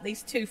say about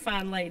these two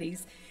fine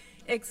ladies,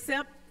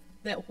 except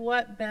that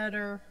what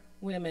better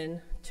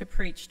women to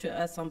preach to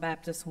us on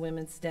Baptist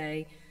Women's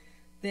Day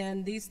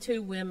than these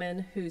two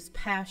women whose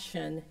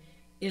passion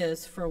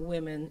is for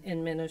women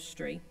in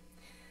ministry.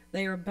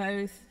 They are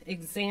both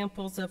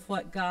examples of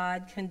what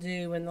God can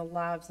do in the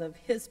lives of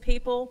his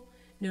people,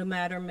 no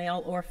matter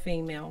male or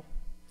female.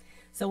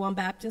 So on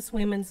Baptist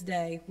Women's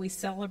Day, we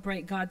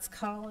celebrate God's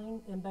calling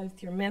in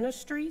both your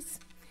ministries,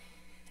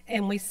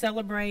 and we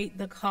celebrate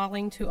the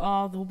calling to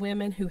all the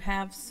women who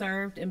have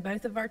served in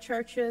both of our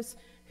churches,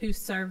 who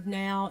serve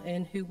now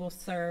and who will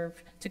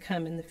serve to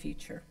come in the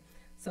future.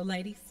 So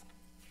ladies,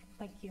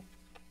 thank you.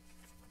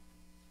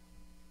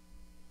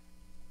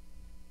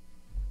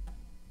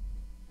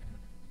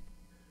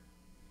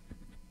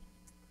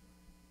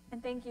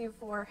 And thank you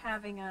for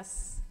having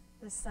us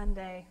this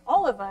Sunday,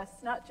 all of us,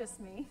 not just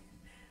me.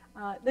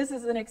 This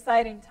is an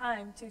exciting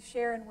time to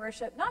share and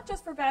worship, not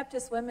just for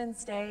Baptist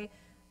Women's Day,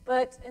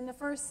 but in the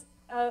first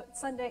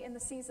Sunday in the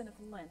season of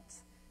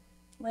Lent.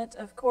 Lent,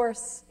 of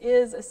course,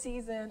 is a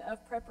season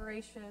of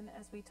preparation,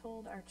 as we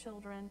told our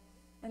children,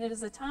 and it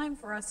is a time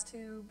for us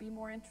to be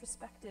more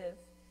introspective,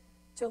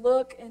 to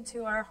look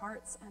into our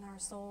hearts and our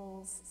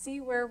souls, see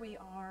where we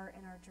are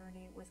in our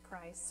journey with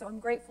Christ. So I'm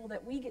grateful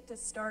that we get to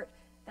start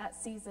that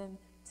season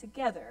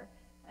together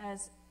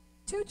as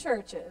two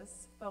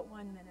churches, but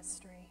one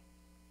ministry.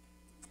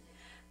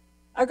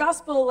 Our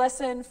gospel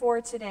lesson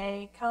for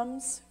today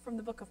comes from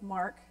the book of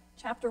Mark,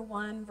 chapter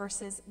 1,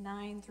 verses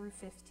 9 through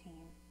 15.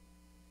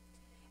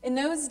 In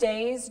those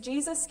days,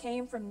 Jesus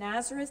came from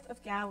Nazareth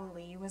of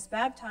Galilee, was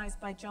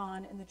baptized by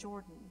John in the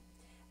Jordan.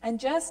 And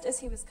just as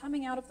he was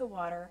coming out of the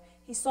water,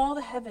 he saw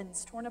the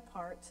heavens torn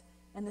apart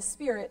and the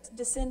Spirit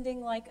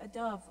descending like a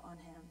dove on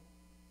him.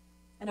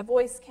 And a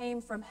voice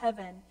came from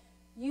heaven,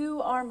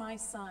 "You are my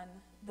Son,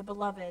 the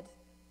beloved.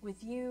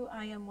 With you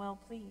I am well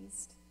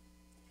pleased."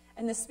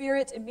 And the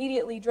Spirit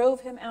immediately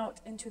drove him out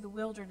into the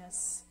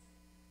wilderness.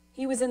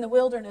 He was in the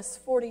wilderness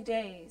 40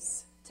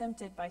 days,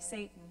 tempted by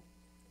Satan.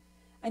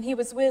 And he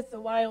was with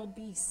the wild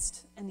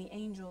beast, and the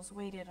angels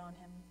waited on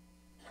him.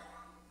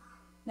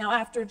 Now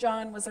after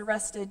John was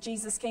arrested,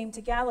 Jesus came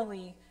to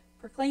Galilee,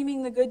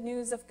 proclaiming the good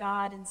news of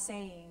God and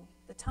saying,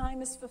 "The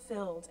time is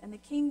fulfilled, and the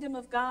kingdom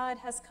of God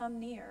has come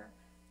near.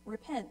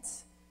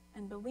 Repent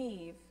and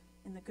believe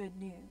in the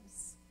good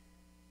news."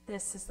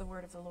 This is the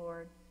word of the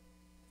Lord.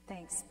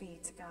 Thanks be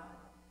to God.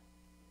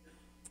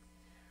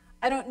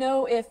 I don't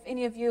know if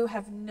any of you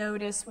have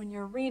noticed when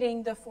you're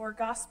reading the four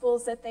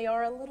Gospels that they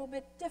are a little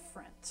bit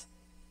different.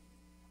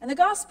 And the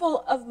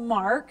Gospel of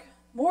Mark,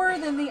 more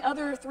than the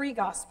other three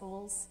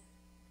Gospels,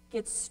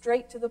 gets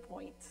straight to the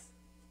point.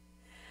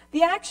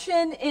 The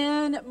action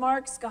in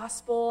Mark's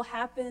Gospel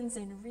happens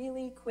in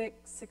really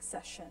quick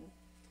succession.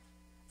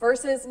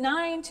 Verses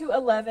 9 to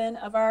 11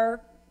 of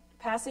our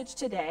passage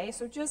today,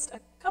 so just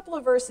a couple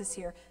of verses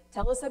here,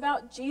 tell us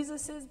about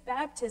Jesus'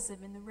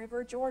 baptism in the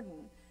River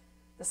Jordan.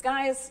 The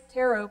skies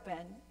tear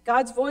open.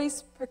 God's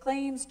voice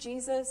proclaims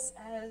Jesus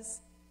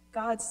as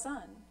God's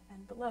Son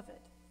and beloved.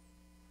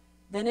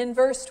 Then in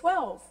verse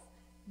 12,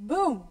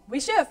 boom, we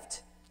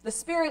shift. The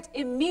Spirit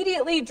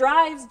immediately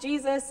drives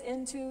Jesus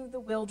into the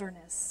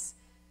wilderness.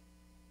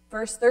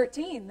 Verse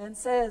 13 then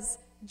says,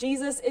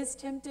 Jesus is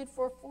tempted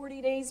for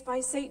 40 days by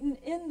Satan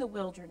in the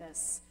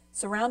wilderness,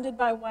 surrounded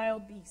by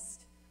wild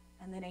beasts,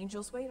 and then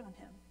angels wait on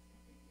him.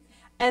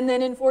 And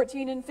then in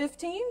 14 and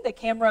 15, the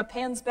camera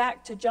pans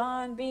back to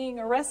John being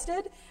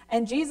arrested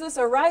and Jesus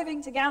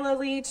arriving to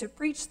Galilee to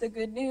preach the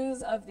good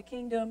news of the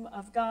kingdom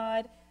of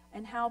God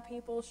and how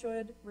people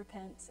should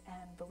repent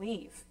and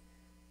believe.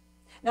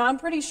 Now, I'm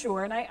pretty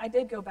sure, and I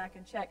did go back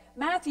and check,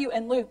 Matthew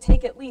and Luke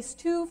take at least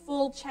 2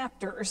 full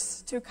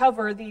chapters to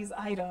cover these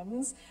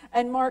items,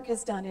 and Mark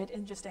has done it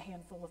in just a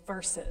handful of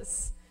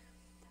verses.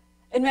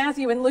 In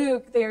Matthew and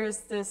Luke,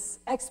 there's this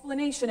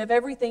explanation of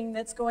everything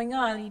that's going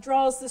on. He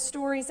draws the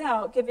stories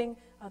out, giving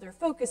other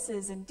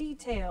focuses and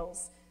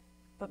details.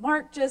 But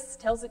Mark just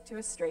tells it to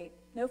us straight,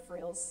 no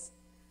frills.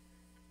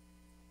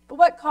 But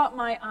what caught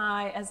my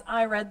eye as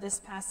I read this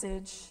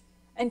passage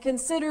and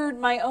considered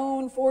my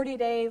own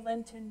 40-day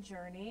Lenten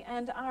journey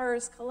and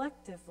ours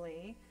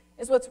collectively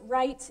is what's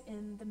right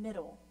in the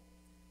middle.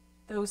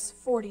 Those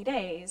 40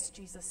 days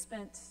Jesus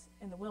spent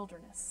in the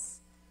wilderness.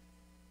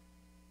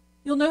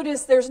 You'll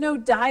notice there's no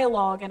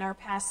dialogue in our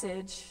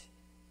passage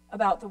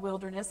about the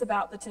wilderness,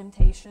 about the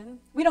temptation.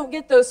 We don't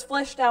get those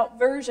fleshed out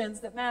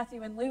versions that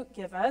Matthew and Luke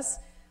give us.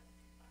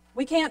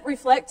 We can't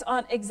reflect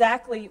on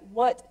exactly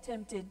what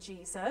tempted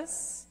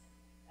Jesus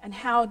and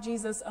how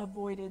Jesus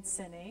avoided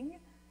sinning.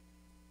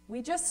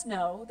 We just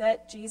know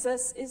that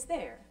Jesus is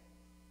there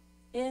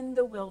in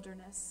the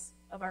wilderness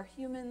of our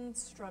human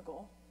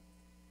struggle.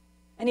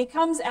 And he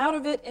comes out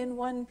of it in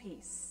one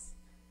piece,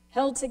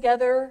 held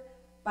together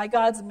by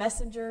God's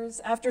messengers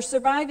after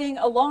surviving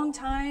a long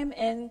time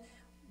in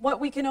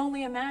what we can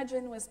only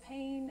imagine was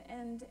pain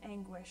and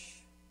anguish.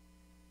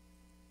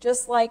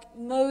 Just like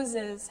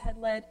Moses had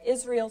led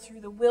Israel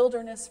through the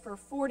wilderness for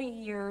 40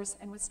 years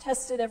and was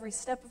tested every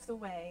step of the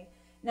way,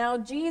 now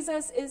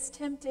Jesus is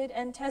tempted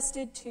and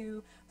tested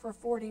too for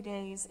 40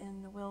 days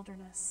in the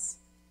wilderness.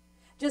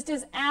 Just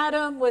as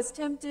Adam was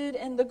tempted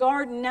in the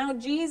garden, now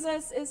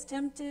Jesus is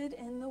tempted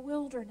in the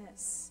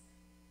wilderness.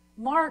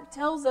 Mark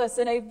tells us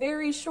in a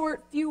very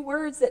short few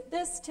words that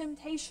this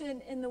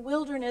temptation in the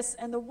wilderness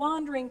and the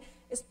wandering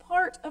is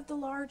part of the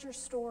larger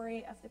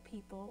story of the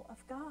people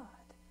of God.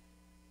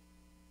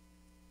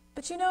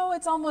 But you know,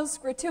 it's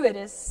almost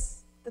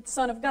gratuitous that the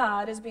Son of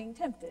God is being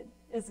tempted,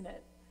 isn't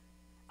it?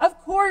 Of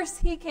course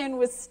he can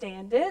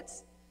withstand it.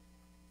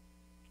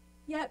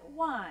 Yet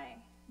why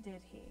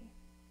did he?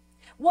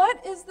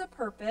 What is the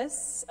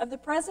purpose of the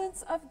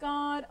presence of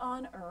God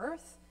on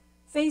earth,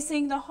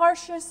 facing the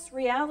harshest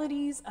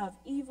realities of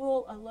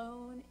evil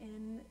alone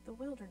in the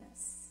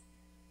wilderness?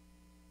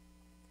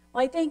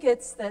 Well, I think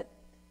it's that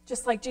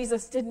just like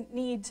Jesus didn't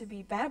need to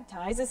be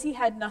baptized, as he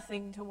had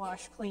nothing to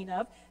wash clean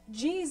of,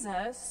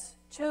 Jesus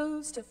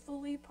chose to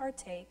fully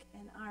partake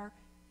in our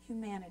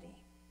humanity.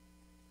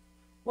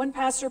 One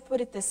pastor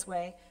put it this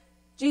way: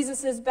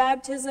 Jesus'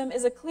 baptism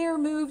is a clear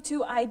move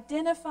to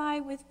identify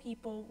with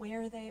people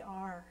where they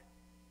are.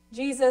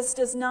 Jesus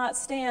does not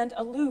stand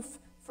aloof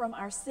from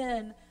our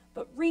sin,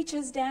 but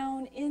reaches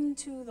down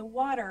into the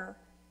water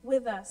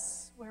with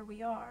us where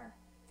we are.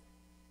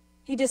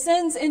 He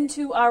descends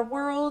into our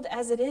world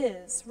as it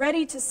is,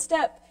 ready to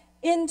step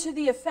into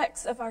the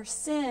effects of our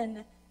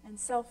sin and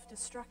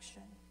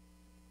self-destruction.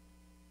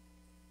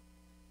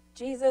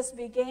 Jesus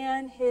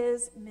began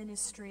his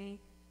ministry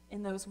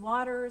in those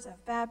waters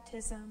of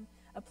baptism,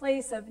 a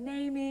place of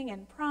naming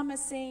and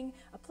promising,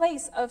 a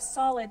place of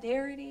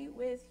solidarity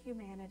with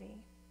humanity.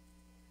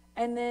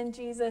 And then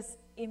Jesus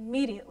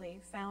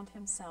immediately found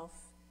himself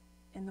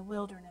in the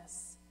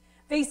wilderness,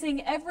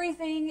 facing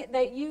everything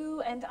that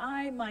you and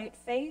I might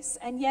face,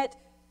 and yet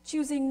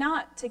choosing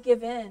not to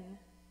give in,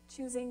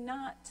 choosing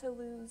not to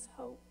lose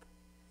hope.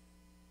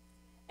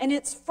 And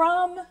it's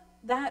from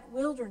that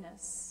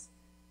wilderness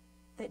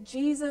that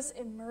Jesus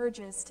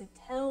emerges to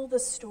tell the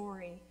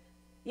story.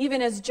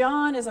 Even as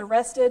John is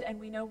arrested and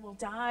we know will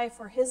die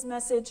for his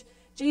message,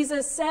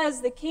 Jesus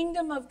says, "The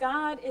kingdom of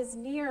God is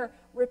near.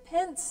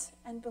 Repent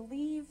and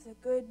believe the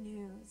good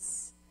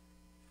news."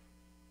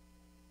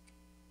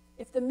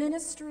 If the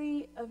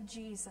ministry of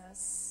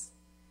Jesus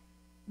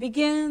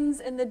begins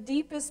in the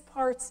deepest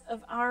parts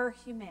of our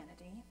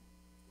humanity,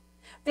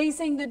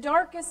 facing the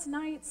darkest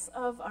nights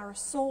of our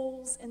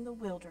souls in the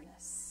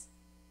wilderness,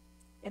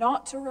 it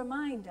ought to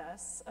remind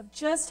us of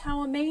just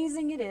how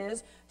amazing it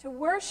is to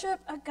worship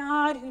a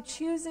God who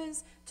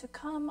chooses to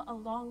come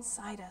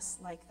alongside us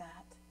like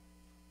that,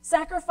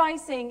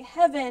 sacrificing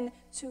heaven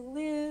to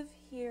live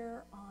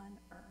here on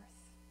earth.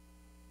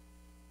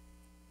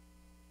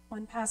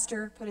 One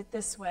pastor put it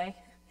this way: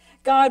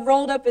 God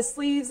rolled up his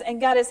sleeves and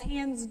got his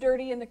hands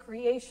dirty in the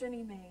creation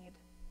he made.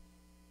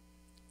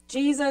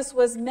 Jesus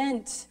was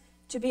meant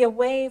to be a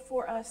way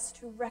for us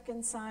to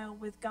reconcile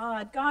with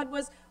God. God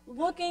was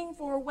looking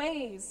for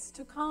ways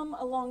to come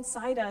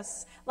alongside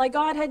us like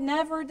God had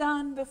never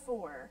done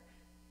before,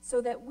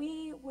 so that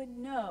we would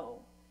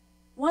know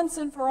once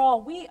and for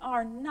all we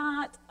are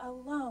not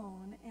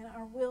alone in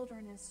our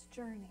wilderness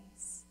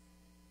journeys.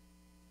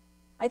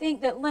 I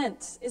think that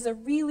Lent is a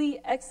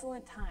really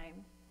excellent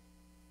time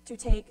to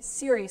take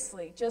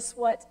seriously just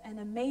what an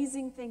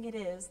amazing thing it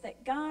is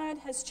that God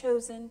has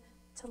chosen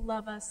to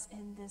love us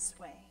in this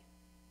way.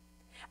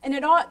 And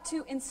it ought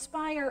to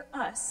inspire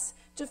us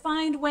to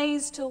find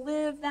ways to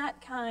live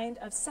that kind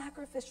of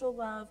sacrificial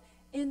love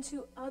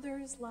into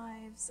others'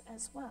 lives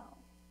as well.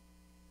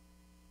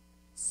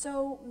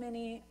 So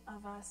many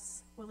of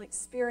us will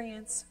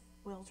experience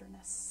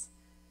wilderness,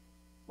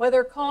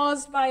 whether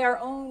caused by our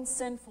own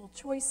sinful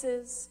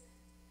choices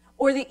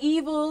or the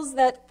evils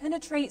that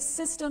penetrate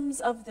systems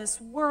of this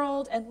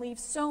world and leave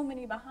so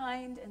many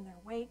behind in their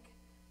wake,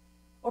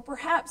 or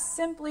perhaps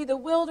simply the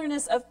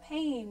wilderness of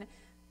pain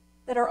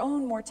that our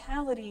own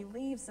mortality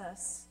leaves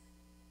us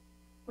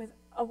with,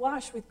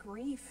 awash with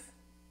grief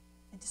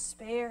and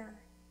despair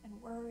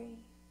and worry.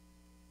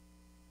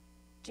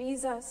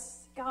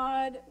 Jesus,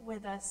 God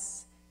with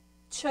us,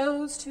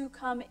 chose to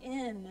come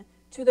in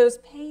to those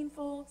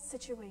painful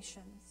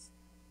situations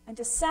and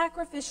to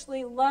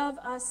sacrificially love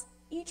us,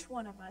 each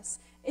one of us,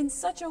 in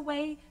such a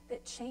way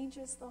that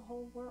changes the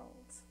whole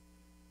world.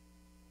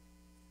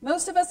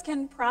 Most of us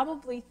can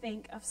probably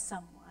think of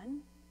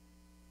someone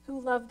who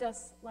loved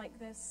us like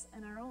this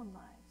in our own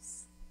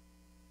lives.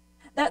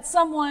 That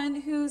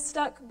someone who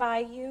stuck by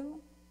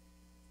you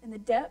in the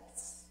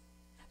depths,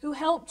 who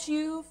helped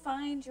you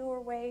find your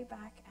way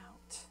back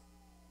out.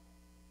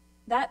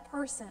 That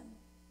person,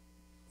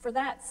 for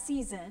that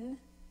season,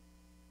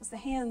 was the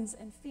hands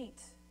and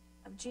feet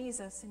of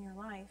Jesus in your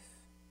life.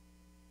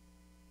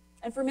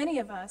 And for many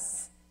of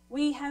us,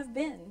 we have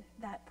been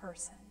that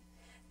person,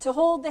 to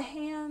hold the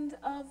hand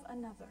of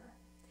another,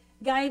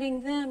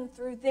 guiding them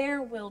through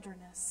their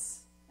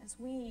wilderness, as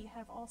we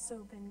have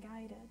also been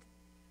guided.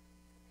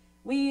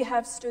 We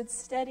have stood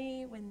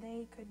steady when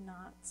they could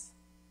not.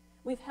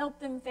 We've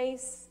helped them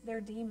face their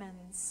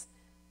demons,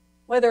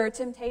 whether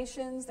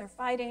temptations they're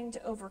fighting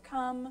to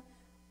overcome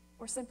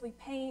or simply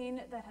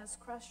pain that has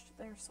crushed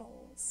their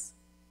souls.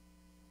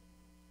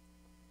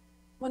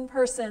 One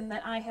person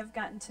that I have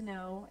gotten to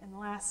know in the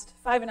last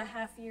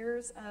 5.5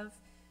 years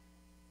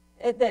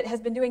that has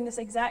been doing this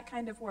exact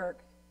kind of work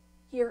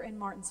here in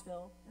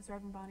Martinsville is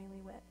Reverend Bonnie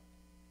Lee Witt.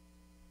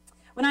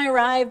 When I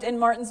arrived in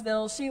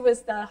Martinsville, she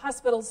was the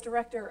hospital's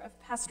director of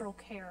pastoral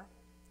care.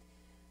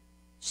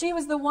 She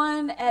was the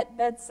one at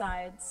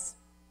bedsides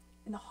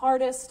in the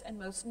hardest and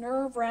most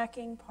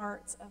nerve-wracking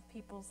parts of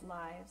people's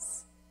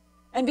lives.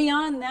 And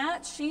beyond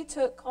that, she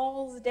took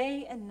calls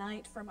day and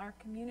night from our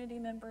community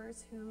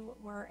members who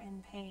were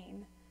in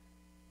pain.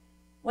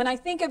 When I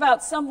think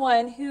about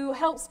someone who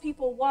helps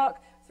people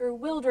walk through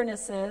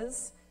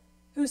wildernesses,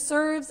 who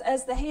serves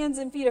as the hands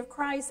and feet of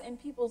Christ in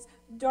people's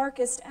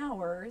darkest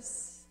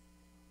hours,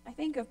 I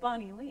think of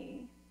Bonnie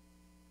Lee.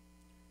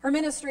 Her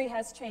ministry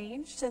has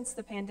changed since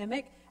the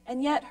pandemic,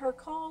 and yet her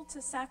call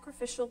to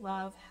sacrificial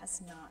love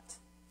has not.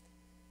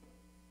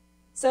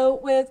 So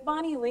with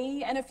Bonnie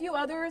Lee and a few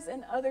others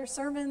in other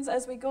sermons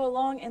as we go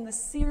along in the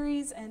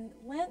series and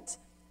Lent,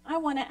 I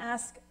want to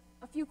ask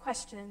a few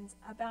questions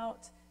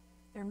about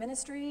their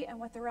ministry and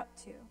what they're up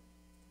to.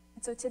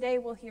 And so today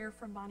we'll hear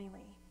from Bonnie Lee.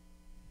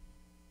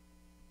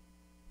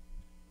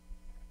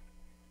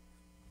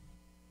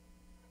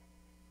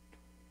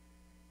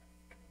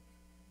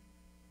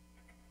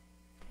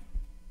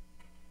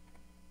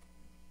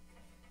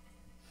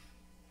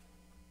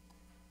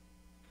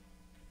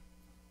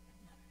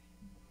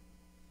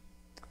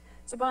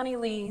 So Bonnie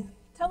Lee,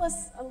 tell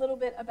us a little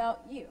bit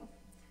about you.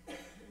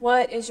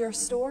 What is your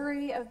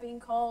story of being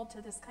called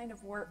to this kind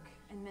of work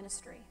and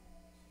ministry?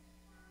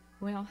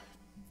 Well,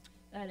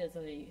 that is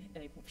a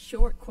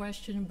short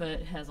question, but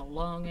it has a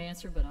long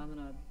answer, but I'm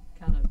going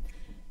to kind of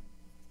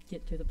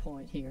get to the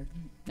point here,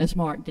 as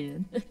Mark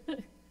did.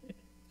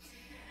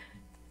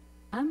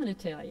 I'm going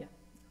to tell you,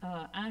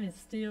 I'm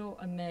still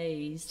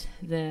amazed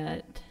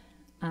that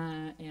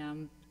I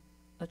am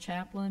a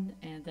chaplain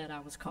and that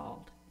I was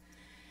called.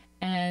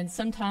 And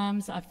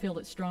sometimes I feel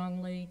it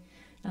strongly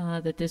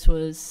that this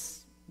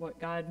was what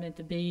God meant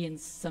to be, and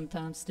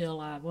sometimes still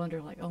I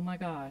wonder, like, oh my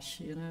gosh,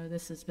 you know,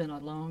 this has been a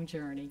long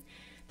journey,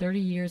 30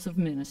 years of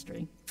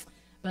ministry.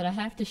 But I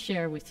have to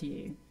share with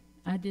you,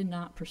 I did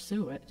not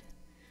pursue it.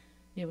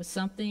 It was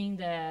something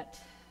that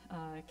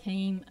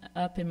came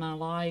up in my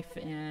life,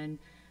 and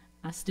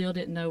I still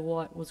didn't know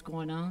what was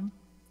going on.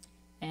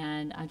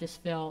 And I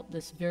just felt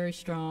this very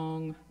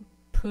strong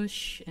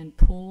push and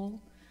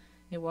pull.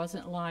 It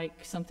wasn't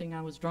like something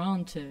I was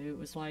drawn to. It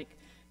was like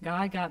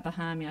God got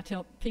behind me.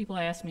 People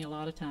ask me a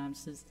lot of times,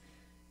 says,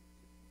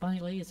 Bonnie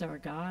Lee, is there a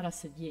God? I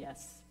said,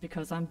 yes,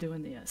 because I'm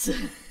doing this.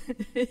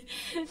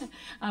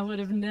 I would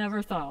have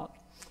never thought.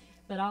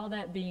 But all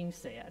that being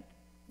said,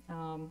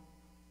 God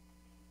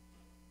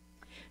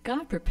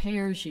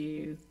prepares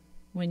you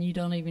when you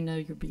don't even know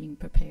you're being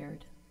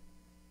prepared.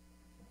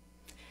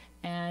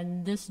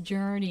 And this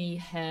journey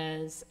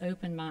has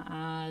opened my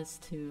eyes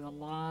to a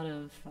lot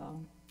of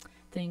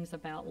things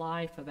about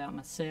life, about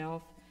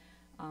myself.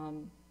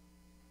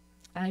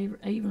 I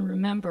even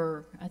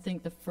remember, I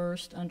think the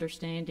first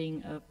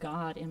understanding of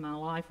God in my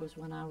life was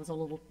when I was a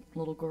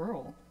little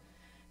girl,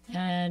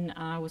 and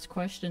I was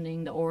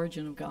questioning the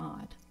origin of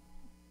God.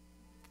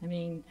 I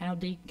mean, how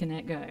deep can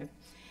that go?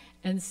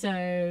 And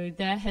so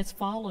that has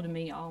followed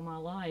me all my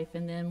life.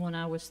 And then when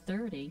I was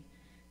 30,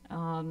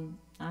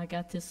 I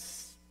got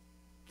this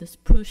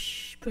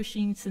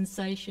pushing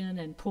sensation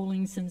and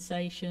pulling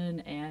sensation,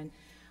 and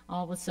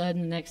all of a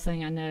sudden, the next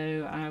thing I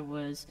know, I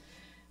was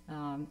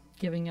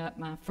giving up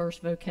my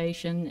first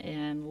vocation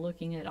and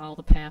looking at all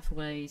the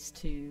pathways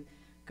to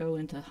go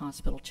into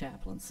hospital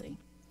chaplaincy.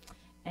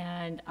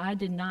 And I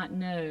did not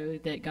know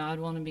that God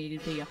wanted me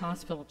to be a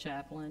hospital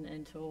chaplain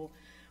until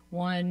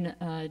one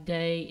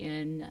day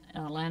in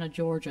Atlanta,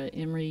 Georgia,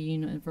 Emory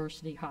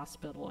University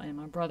Hospital, and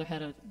my brother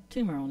had a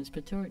tumor on his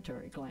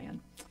pituitary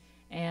gland.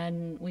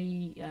 And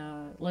we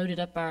loaded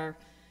up our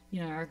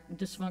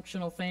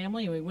dysfunctional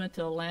family, and we went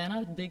to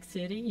Atlanta, big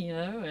city,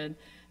 and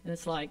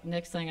it's like,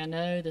 next thing I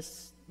know,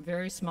 this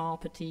very small,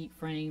 petite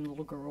frame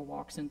little girl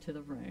walks into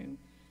the room,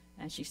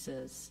 and she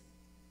says,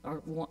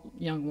 or one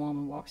young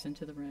woman walks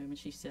into the room, and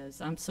she says,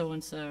 I'm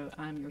so-and-so,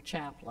 I'm your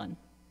chaplain.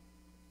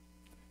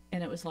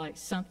 And it was like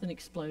something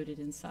exploded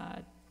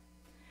inside.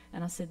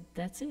 And I said,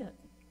 that's it.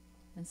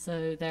 And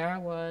so there I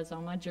was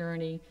on my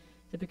journey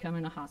to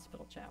becoming a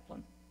hospital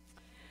chaplain.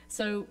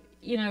 So,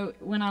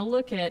 when I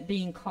look at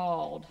being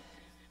called,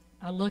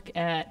 I look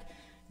at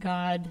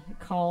God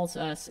calls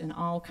us in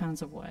all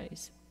kinds of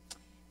ways.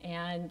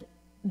 And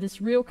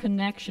this real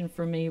connection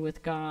for me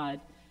with God,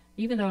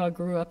 even though I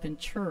grew up in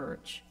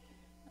church,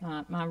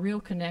 my real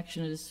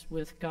connection is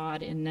with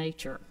God in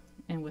nature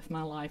and with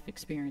my life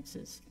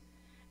experiences.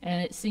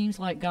 And it seems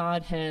like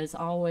God has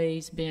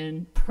always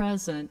been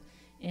present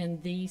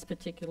in these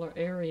particular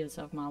areas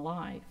of my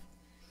life.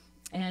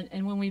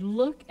 And when we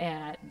look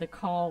at the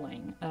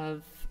calling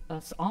of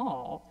us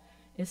all,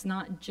 it's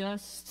not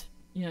just,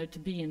 to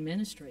be in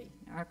ministry.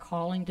 Our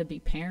calling to be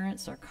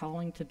parents, our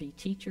calling to be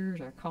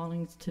teachers, our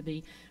calling to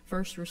be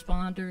first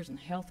responders and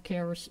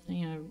healthcare,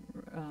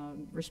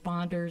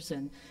 responders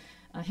and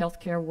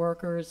healthcare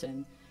workers,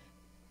 and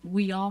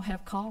we all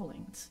have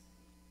callings.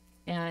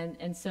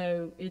 And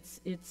so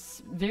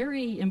it's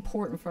very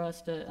important for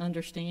us to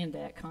understand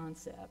that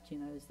concept,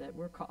 is that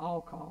we're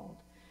all called.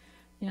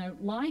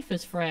 Life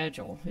is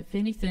fragile. If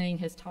anything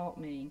has taught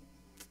me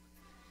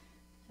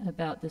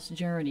about this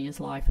journey, is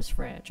life is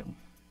fragile.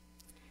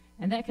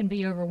 And that can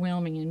be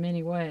overwhelming in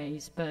many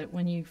ways, but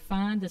when you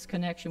find this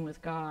connection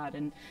with God,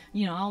 and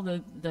all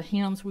the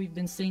hymns we've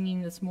been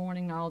singing this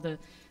morning, all the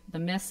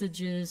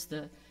messages,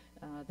 the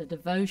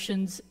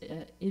devotions,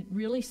 it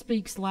really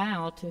speaks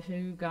loud to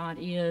who God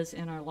is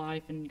in our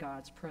life and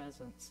God's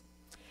presence.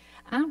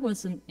 I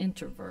was an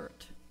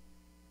introvert,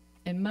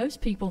 and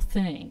most people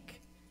think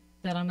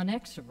that I'm an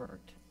extrovert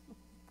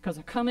because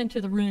I come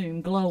into the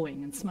room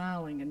glowing and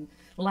smiling and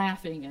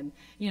laughing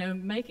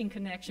and making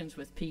connections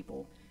with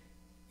people.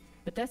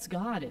 But that's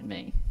God in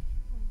me.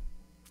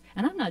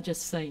 And I'm not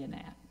just saying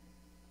that.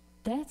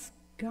 That's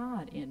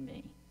God in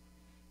me.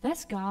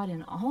 That's God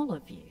in all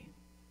of you.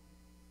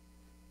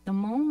 The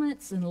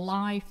moments in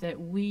life that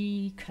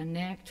we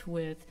connect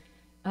with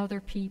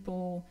other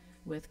people,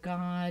 with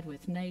God,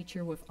 with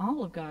nature, with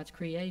all of God's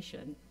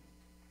creation,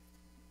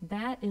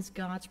 that is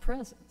God's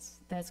presence.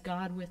 That's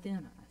God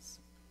within us.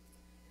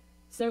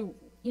 So,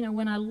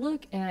 when I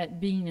look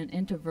at being an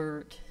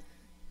introvert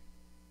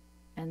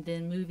and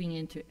then moving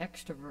into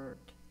extrovert,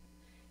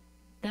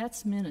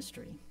 that's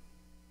ministry.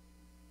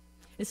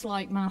 It's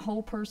like my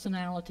whole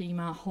personality,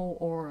 my whole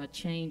aura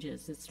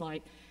changes. It's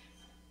like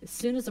as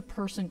soon as a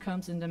person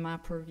comes into my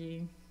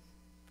purview,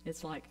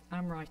 it's like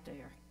I'm right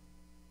there.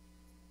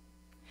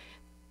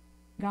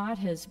 God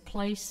has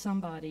placed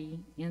somebody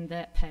in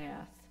that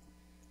path,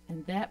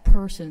 and that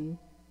person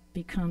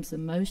becomes the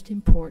most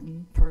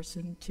important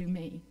person to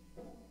me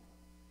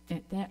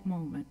at that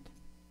moment.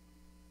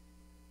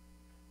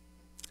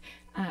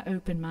 I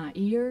open my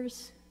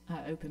ears,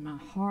 I open my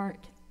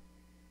heart,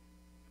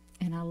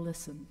 and I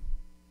listen.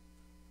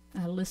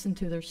 I listen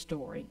to their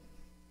story.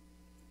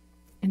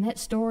 And that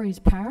story is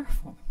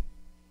powerful.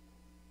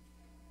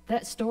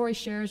 That story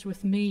shares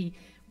with me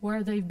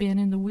where they've been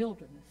in the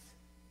wilderness.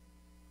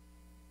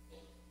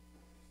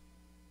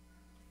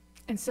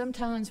 And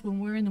sometimes when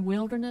we're in the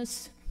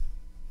wilderness,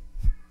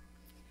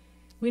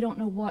 we don't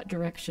know what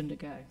direction to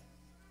go.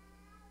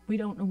 We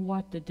don't know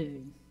what to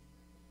do.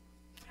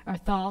 Our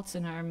thoughts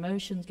and our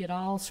emotions get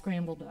all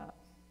scrambled up.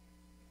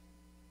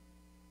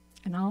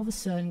 And all of a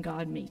sudden,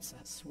 God meets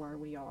us where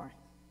we are.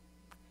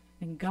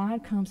 And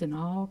God comes in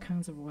all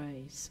kinds of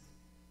ways.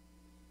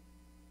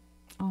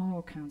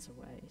 All kinds of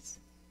ways.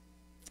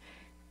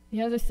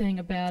 The other thing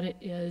about it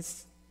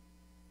is,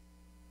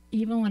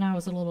 even when I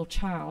was a little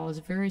child, I was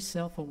very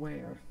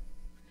self-aware.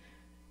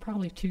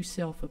 Probably too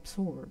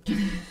self-absorbed.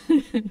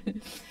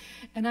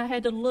 And I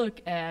had to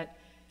look at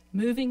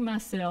moving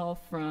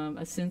myself from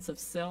a sense of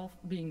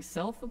being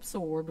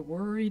self-absorbed,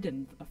 worried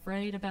and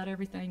afraid about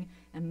everything,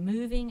 and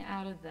moving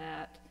out of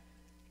that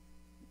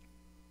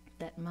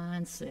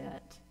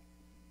mindset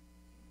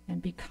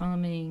and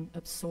becoming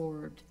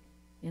absorbed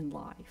in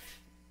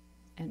life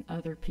and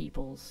other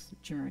people's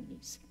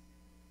journeys.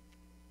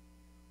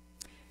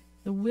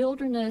 The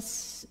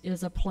wilderness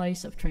is a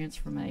place of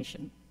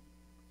transformation,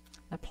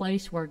 a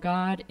place where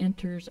God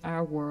enters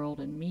our world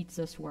and meets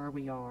us where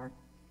we are.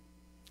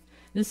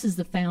 This is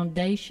the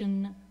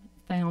foundational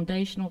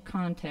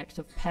context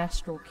of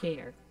pastoral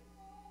care.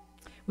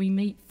 We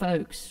meet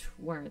folks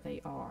where they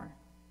are,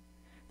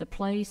 the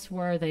place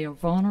where they are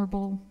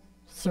vulnerable,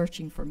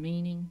 searching for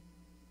meaning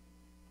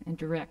and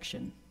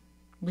direction,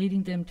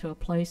 leading them to a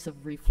place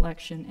of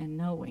reflection and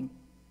knowing.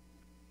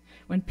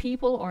 When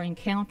people are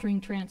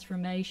encountering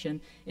transformation,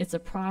 it's a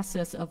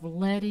process of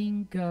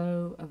letting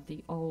go of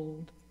the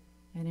old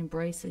and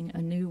embracing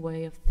a new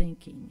way of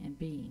thinking and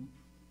being.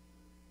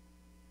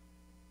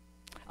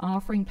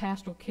 Offering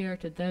pastoral care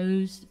to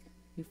those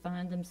who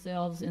find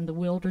themselves in the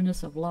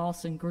wilderness of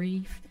loss and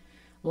grief,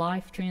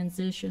 life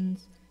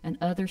transitions, and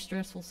other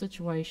stressful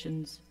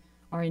situations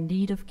are in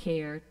need of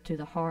care to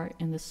the heart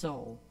and the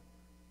soul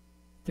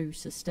through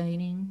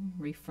sustaining,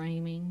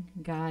 reframing,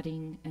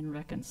 guiding, and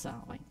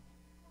reconciling.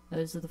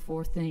 Those are the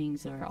four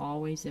things that are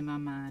always in my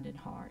mind and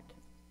heart.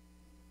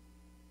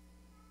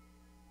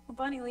 Well,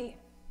 Bonnie Lee,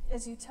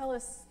 as you tell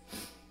us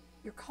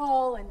your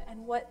call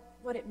and what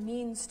what it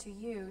means to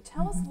you.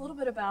 Tell us a little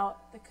bit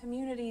about the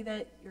community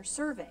that you're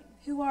serving.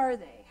 Who are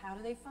they? How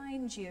do they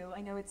find you?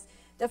 I know it's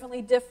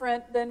definitely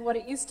different than what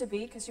it used to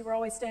be because you were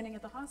always standing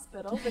at the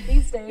hospital, but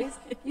these days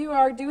you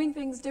are doing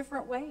things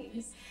different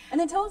ways. And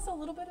then tell us a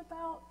little bit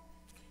about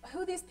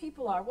who these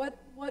people are. What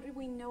do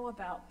we know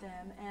about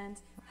them, and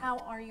how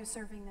are you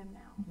serving them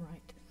now?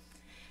 Right.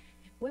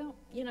 Well,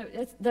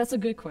 that's a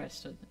good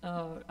question.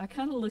 I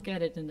kind of look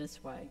at it in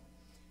this way.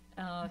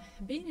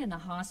 Being in a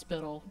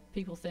hospital,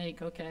 people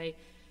think, okay,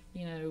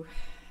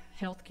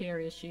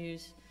 healthcare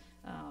issues,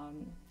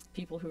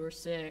 people who are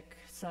sick,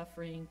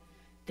 suffering,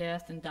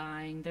 death and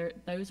dying,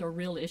 those are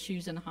real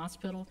issues in a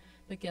hospital.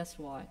 But guess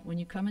what? When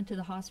you come into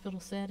the hospital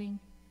setting,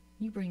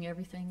 you bring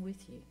everything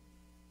with you,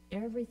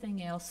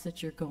 everything else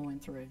that you're going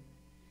through.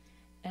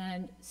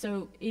 And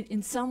so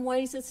in some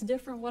ways it's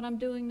different what I'm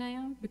doing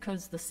now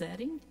because the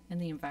setting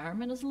and the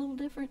environment is a little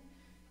different.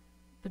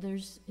 But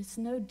it's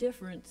no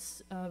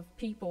difference of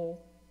people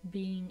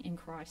being in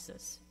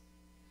crisis.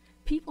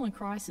 People in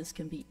crisis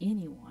can be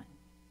anyone.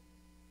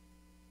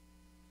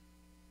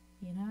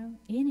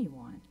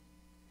 Anyone.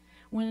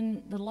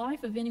 When the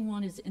life of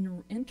anyone is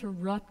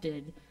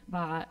interrupted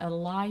by a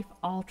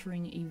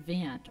life-altering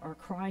event or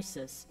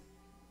crisis,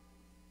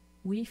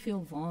 we feel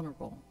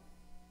vulnerable.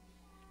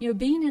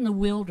 Being in the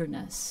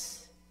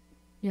wilderness,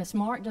 yes,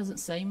 Mark doesn't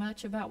say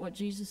much about what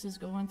Jesus is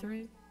going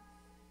through,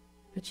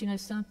 but you know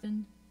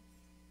something?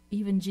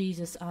 Even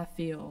Jesus, I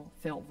feel,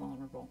 felt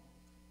vulnerable.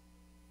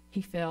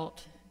 He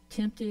felt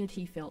tempted,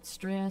 he felt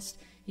stressed,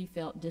 he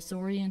felt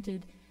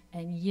disoriented,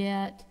 and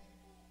yet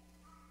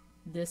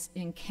this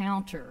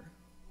encounter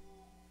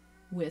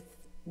with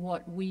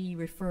what we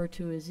refer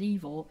to as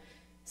evil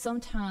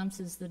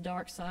sometimes is the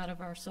dark side of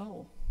our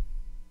soul.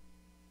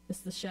 It's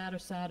the shadow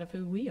side of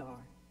who we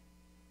are.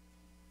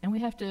 And we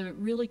have to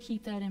really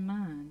keep that in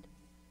mind.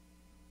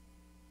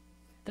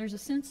 There's a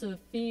sense of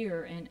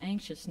fear and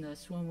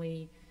anxiousness when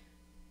we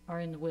are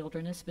in the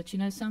wilderness, but you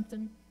know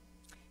something?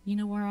 You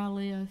know where I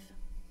live?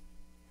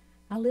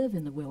 I live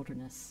in the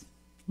wilderness,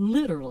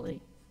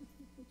 literally.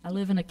 I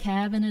live in a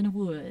cabin in the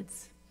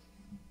woods.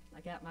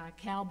 I got my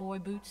cowboy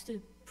boots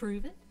to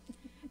prove it.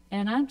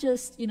 And I'm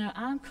just,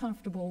 I'm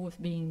comfortable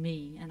with being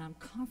me, and I'm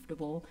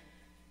comfortable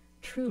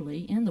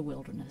truly in the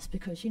wilderness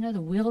because,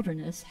 the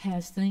wilderness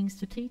has things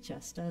to teach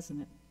us,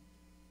 doesn't it?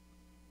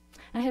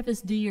 I have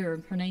this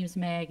deer, her name's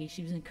Maggie.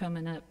 She's been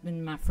coming up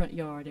in my front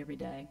yard every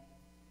day.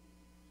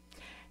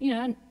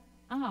 I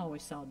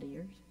always saw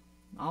deer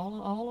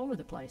all over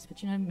the place,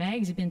 but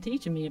Maggie's been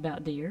teaching me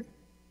about deer,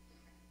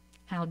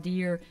 how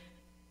deer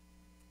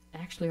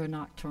actually are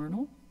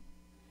nocturnal,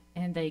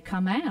 and they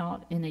come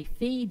out and they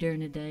feed during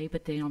the day,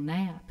 but they'll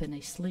nap and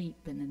they sleep,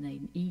 and then they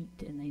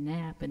eat and they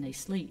nap and they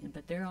sleep,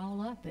 but they're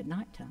all up at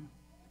nighttime.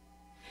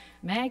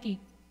 Maggie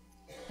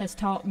has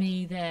taught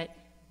me that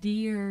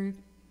deer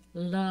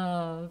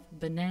love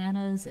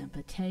bananas and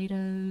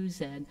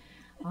potatoes and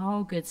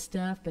all good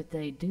stuff, but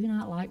they do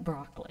not like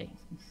broccoli.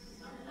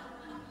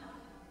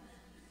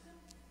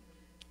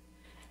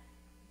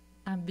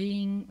 I'm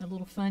being a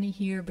little funny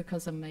here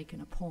because I'm making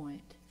a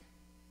point.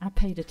 I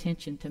paid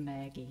attention to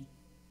Maggie.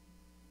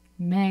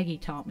 Maggie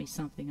taught me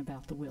something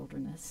about the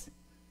wilderness.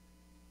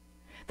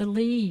 The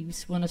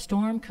leaves, when a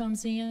storm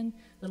comes in,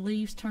 the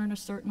leaves turn a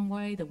certain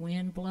way, the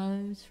wind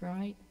blows,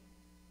 right?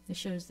 It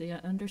shows the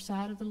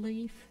underside of the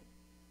leaf.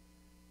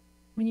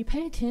 When you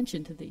pay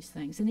attention to these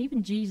things, and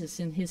even Jesus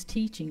in his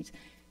teachings,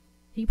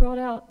 he brought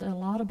out a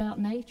lot about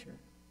nature.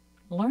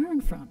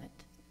 Learn from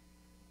it.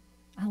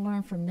 I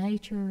learn from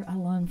nature. I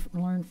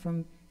learn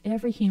from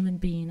every human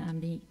being I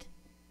meet.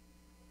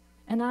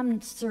 And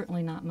I'm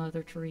certainly not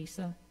Mother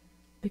Teresa,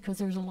 because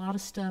there's a lot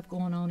of stuff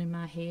going on in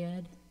my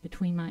head,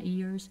 between my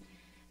ears,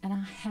 and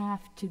I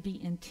have to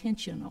be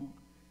intentional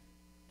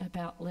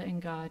about letting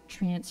God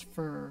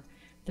transfer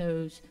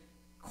those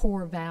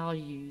core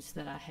values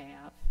that I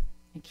have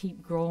and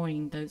keep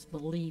growing those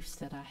beliefs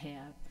that I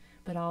have,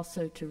 but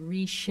also to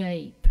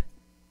reshape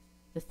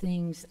the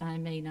things I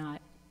may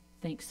not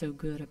think so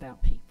good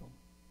about people.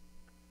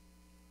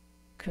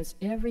 Because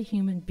every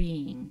human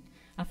being,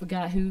 I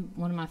forgot who,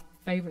 one of my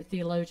favorite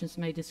theologians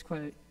made this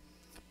quote,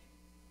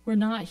 we're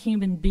not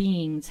human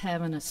beings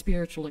having a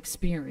spiritual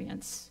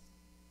experience.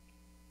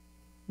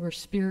 We're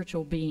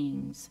spiritual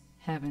beings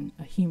having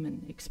a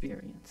human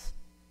experience.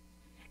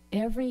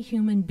 Every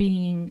human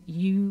being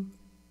you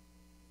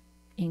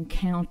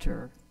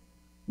encounter,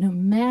 no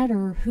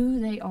matter who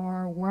they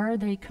are, where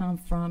they come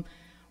from,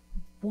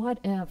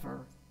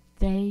 whatever,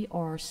 they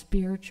are a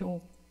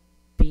spiritual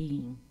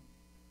being.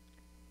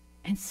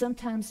 And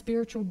sometimes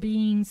spiritual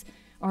beings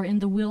are in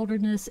the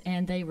wilderness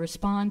and they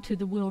respond to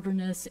the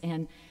wilderness,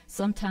 and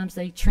sometimes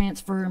they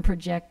transfer and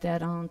project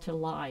that onto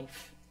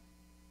life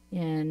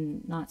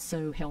in not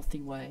so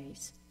healthy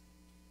ways.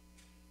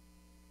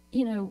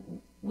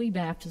 We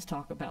Baptists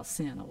talk about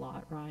sin a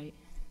lot, right?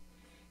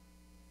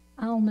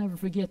 I'll never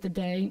forget the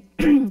day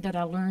that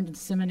I learned in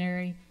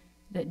seminary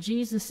that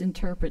Jesus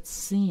interprets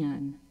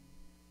sin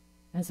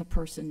as a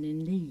person in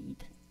need.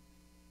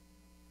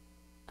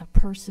 A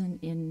person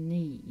in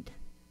need.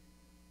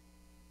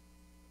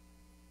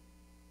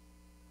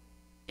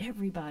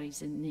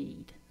 everybody's in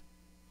need.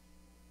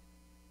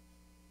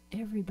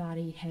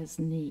 Everybody has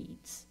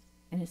needs,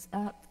 and it's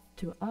up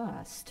to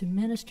us to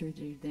minister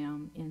to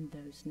them in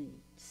those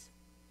needs.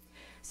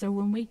 So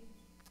when we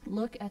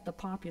look at the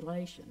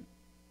population,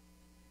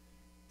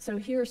 so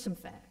here are some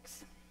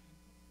facts.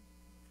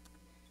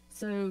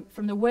 So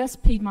from the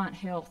West Piedmont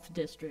Health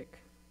District,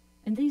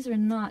 and these are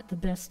not the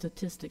best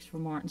statistics for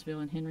Martinsville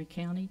and Henry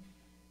County,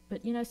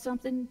 but you know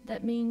something,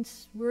 that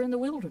means we're in the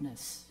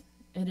wilderness.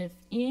 And if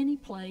any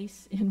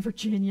place in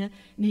Virginia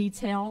needs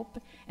help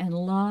and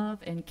love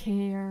and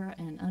care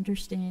and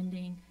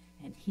understanding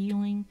and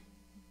healing,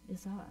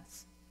 is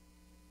us.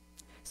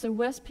 So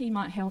West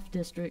Piedmont Health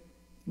District,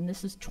 and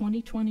this is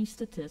 2020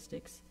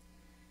 statistics,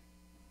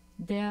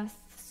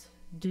 deaths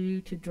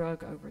due to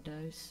drug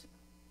overdose,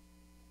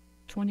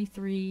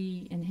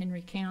 23 in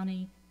Henry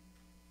County,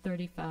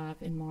 35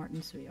 in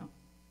Martinsville.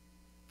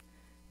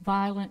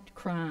 Violent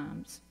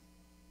crimes,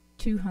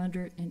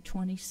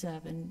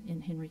 227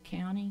 in Henry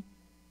County,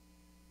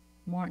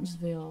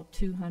 Martinsville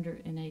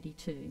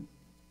 282.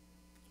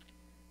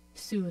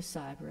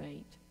 Suicide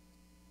rate,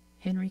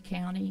 Henry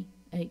County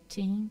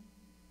 18,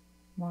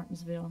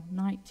 Martinsville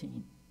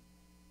 19.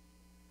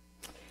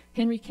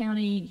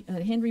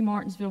 Henry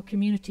Martinsville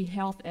Community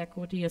Health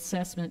Equity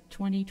Assessment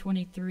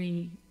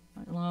 2023,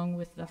 along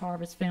with the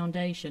Harvest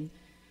Foundation,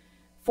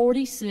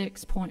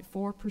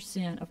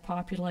 46.4% of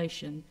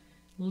population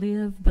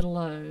live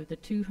below the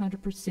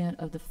 200%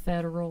 of the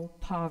federal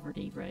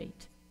poverty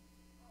rate.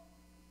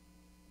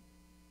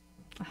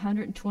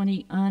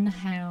 120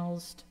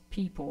 unhoused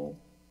people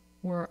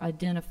were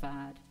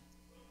identified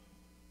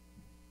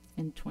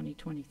in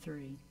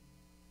 2023.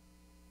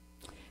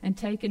 And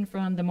taken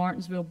from the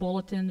Martinsville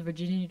Bulletin, the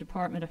Virginia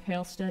Department of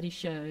Health study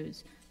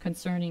shows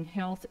concerning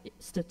health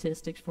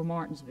statistics for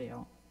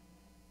Martinsville.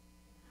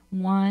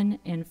 1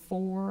 in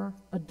 4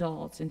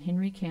 adults in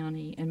Henry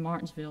County and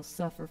Martinsville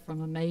suffer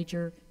from a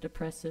major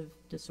depressive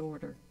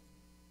disorder.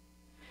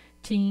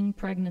 Teen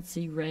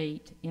pregnancy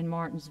rate in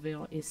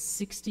Martinsville is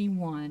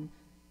 61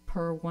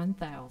 per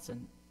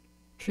 1,000,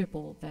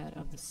 triple that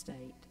of the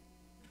state.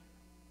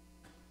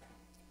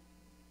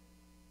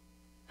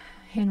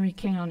 Henry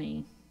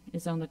County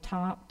is on the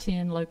top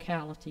 10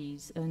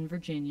 localities in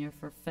Virginia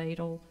for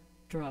fatal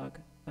drug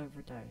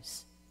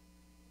overdose.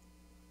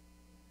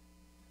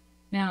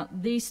 Now,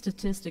 these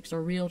statistics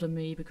are real to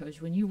me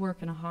because when you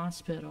work in a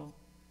hospital,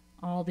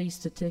 all these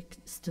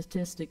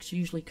statistics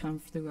usually come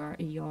through our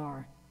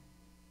ER.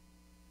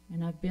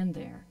 And I've been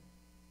there.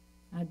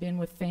 I've been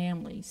with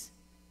families,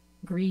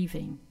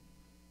 grieving,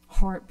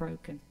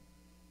 heartbroken.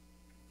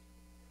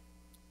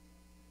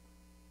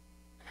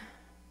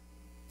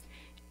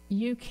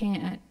 You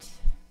can't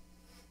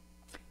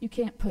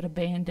put a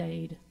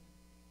Band-Aid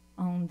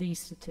on these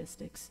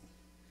statistics.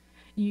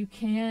 You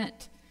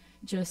can't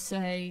just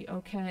say,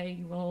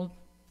 okay, well,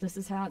 this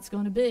is how it's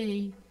going to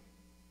be,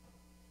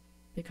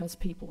 because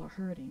people are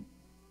hurting.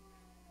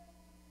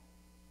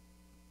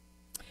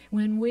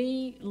 When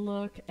we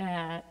look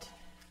at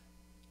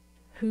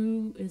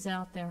who is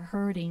out there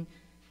hurting,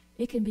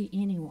 it can be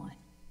anyone.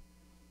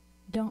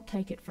 Don't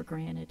take it for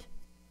granted.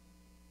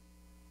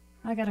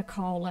 I got a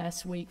call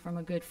last week from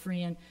a good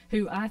friend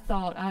who I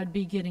thought I'd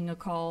be getting a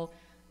call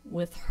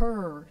with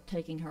her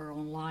taking her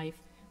own life,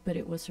 but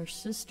it was her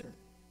sister.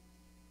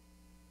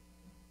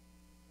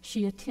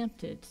 She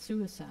attempted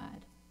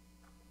suicide.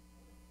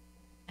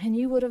 And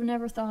you would have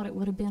never thought it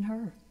would have been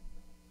her.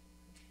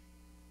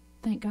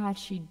 Thank God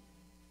she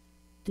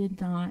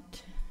did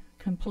not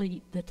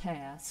complete the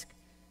task.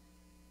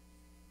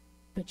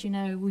 But you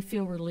know, we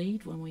feel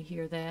relieved when we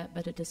hear that,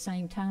 but at the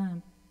same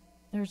time,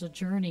 there's a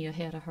journey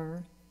ahead of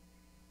her.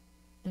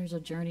 There's a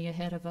journey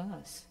ahead of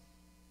us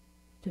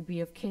to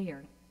be of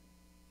care.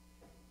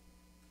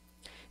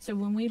 So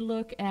when we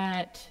look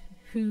at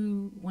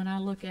when I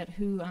look at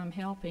who I'm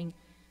helping,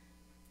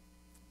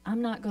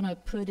 I'm not going to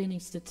put any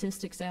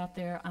statistics out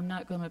there. I'm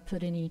not going to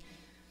put any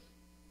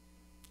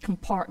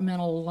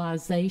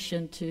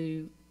compartmentalization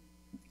to,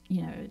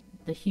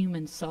 the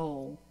human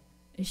soul.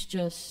 It's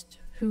just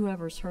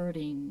whoever's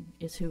hurting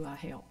is who I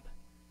help.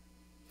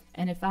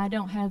 And if I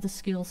don't have the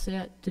skill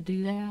set to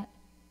do that,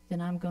 then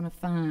I'm going to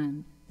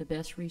find the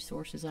best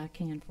resources I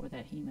can for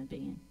that human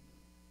being,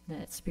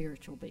 that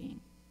spiritual being.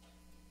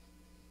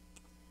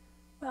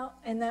 Well,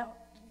 in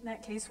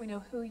that case, we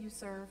know who you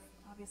serve.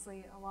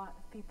 Obviously, a lot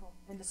of people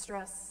in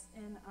distress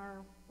in our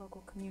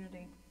local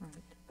community. Right.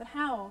 But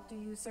how do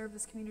you serve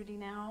this community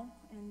now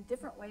in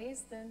different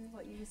ways than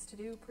what you used to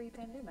do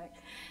pre-pandemic?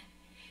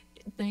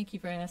 Thank you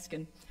for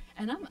asking.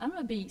 And I'm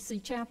going to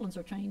chaplains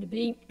are trained to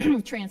be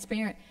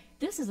transparent.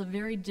 This is a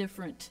very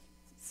different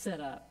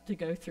setup to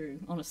go through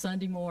on a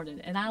Sunday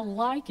morning, and I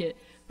like it,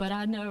 but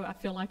I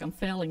feel like I'm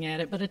failing at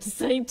it, but at the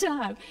same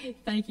time,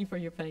 thank you for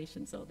your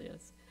patience on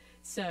this.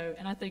 So,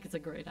 and I think it's a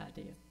great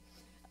idea.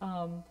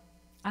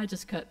 I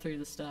just cut through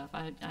the stuff.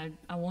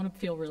 I want to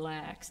feel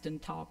relaxed in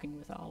talking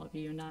with all of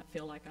you and not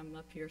feel like I'm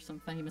up here some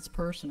famous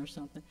person or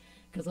something,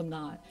 because I'm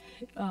not.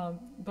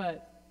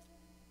 But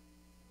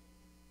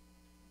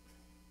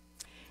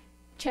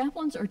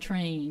chaplains are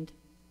trained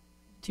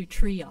to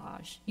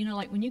triage. You know,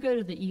 like when you go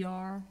to the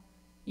ER,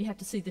 you have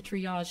to see the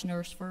triage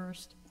nurse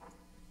first,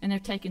 and they're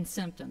taking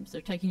symptoms.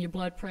 They're taking your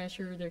blood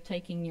pressure, they're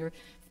taking your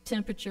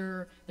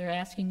temperature, they're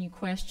asking you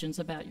questions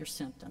about your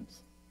symptoms.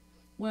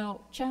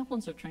 Well,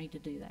 chaplains are trained to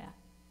do that.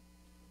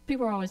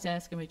 People are always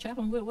asking me,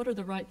 Chaplain, what are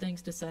the right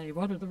things to say?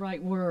 What are the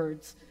right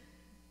words?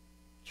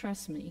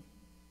 Trust me,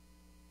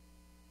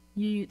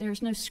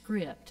 there's no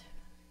script.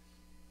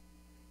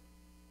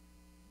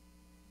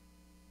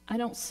 I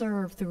don't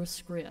serve through a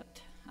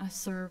script. I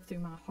serve through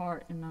my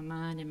heart and my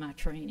mind and my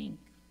training,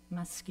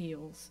 my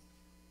skills.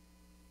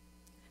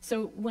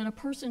 So when a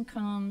person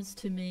comes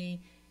to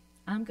me,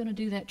 I'm going to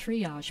do that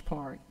triage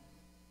part.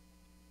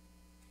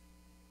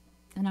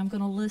 And I'm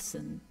going to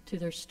listen to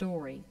their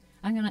story.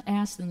 I'm going to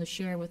ask them to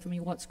share with me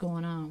what's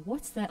going on.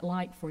 What's that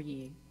like for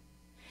you?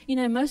 You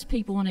know, most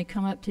people, when they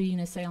come up to you and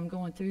they say, I'm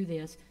going through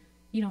this,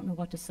 you don't know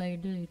what to say or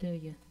do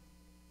you?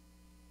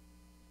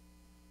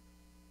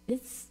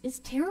 It's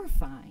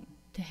terrifying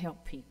to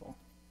help people.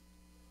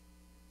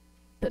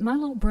 But my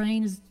little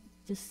brain is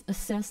just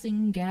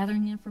assessing,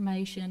 gathering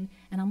information,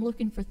 and I'm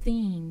looking for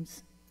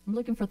themes. I'm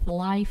looking for the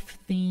life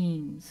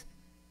themes.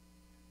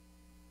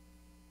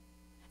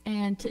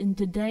 And in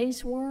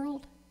today's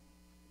world,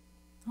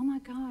 oh my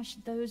gosh,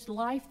 those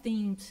life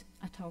themes,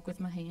 I talk with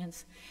my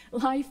hands,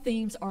 life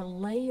themes are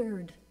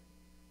layered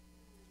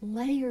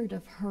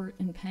of hurt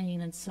and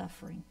pain and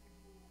suffering.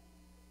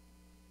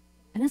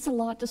 And it's a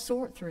lot to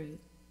sort through.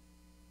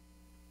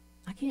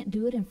 I can't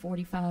do it in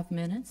 45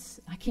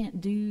 minutes. I can't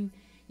do,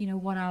 you know,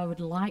 what I would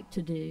like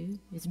to do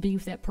is be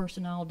with that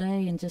person all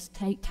day and just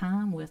take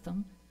time with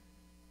them.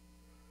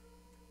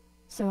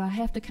 So I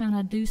have to kind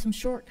of do some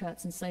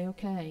shortcuts and say,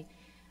 okay,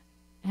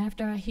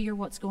 after I hear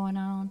what's going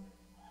on,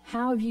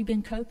 how have you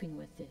been coping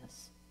with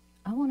this?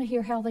 I want to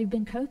hear how they've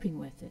been coping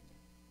with it.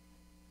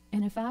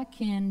 And if I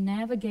can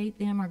navigate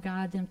them or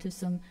guide them to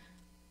some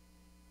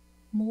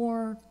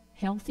more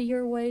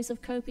healthier ways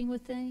of coping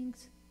with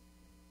things,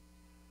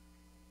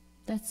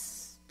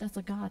 that's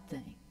a God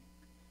thing.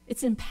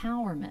 It's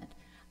empowerment.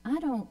 I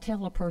don't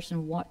tell a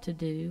person what to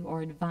do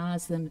or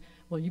advise them,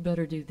 well, you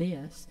better do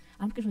this.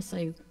 I'm going to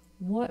say,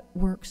 what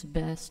works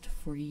best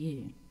for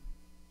you?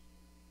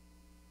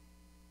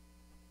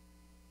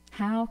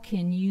 How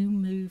can you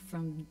move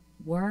from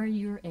where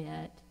you're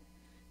at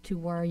to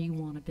where you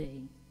want to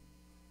be?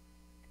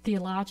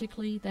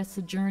 Theologically, that's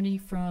a journey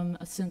from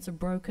a sense of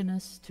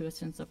brokenness to a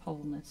sense of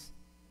wholeness.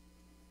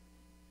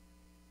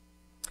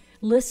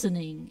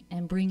 Listening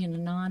and bringing a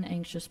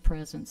non-anxious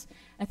presence.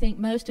 I think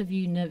most of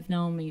you have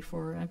known me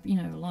for a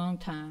long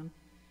time,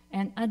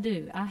 and I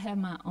do. I have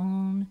my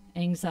own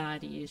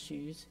anxiety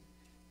issues.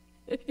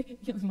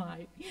 You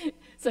might.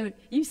 So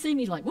you see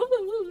me like, woo,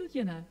 woo, woo,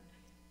 you know.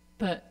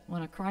 But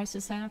when a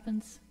crisis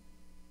happens,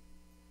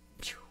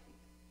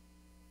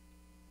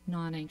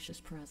 non-anxious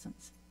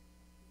presence.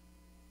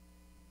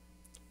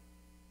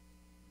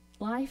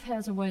 Life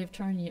has a way of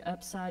turning you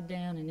upside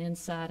down and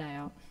inside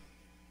out.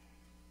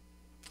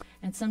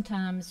 And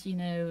sometimes, you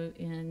know,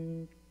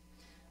 in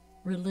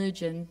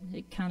religion,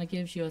 it kind of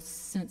gives you a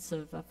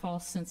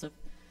false sense of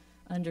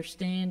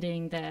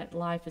understanding that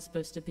life is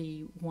supposed to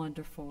be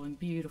wonderful and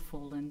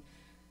beautiful and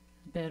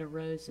bed of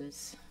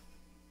roses.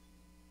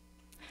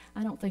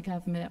 I don't think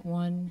I've met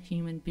one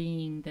human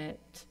being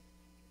that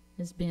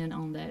has been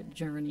on that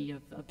journey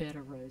of a bed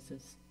of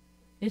roses.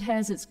 It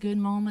has its good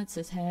moments,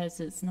 it has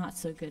its not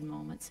so good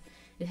moments.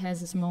 It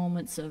has its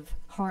moments of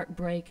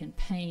heartbreak and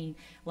pain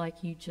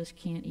like you just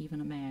can't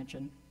even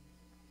imagine.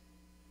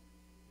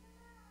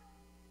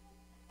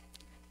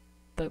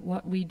 But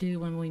what we do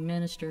when we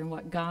minister and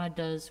what God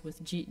did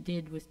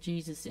with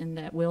Jesus in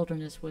that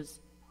wilderness was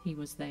he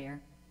was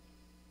there.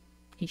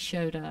 He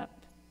showed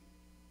up.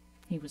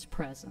 He was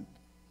present.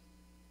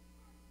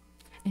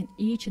 And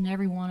each and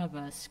every one of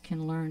us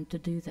can learn to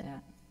do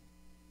that,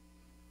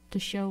 to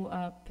show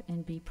up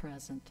and be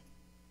present.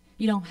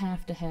 You don't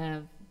have to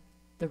have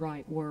the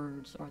right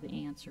words or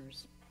the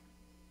answers.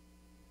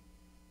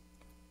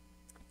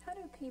 How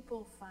do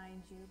people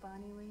find you,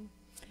 Bonnie Lee?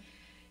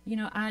 You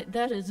know,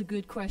 that is a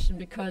good question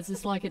because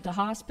it's like at the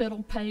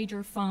hospital,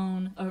 pager,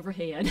 phone,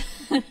 overhead.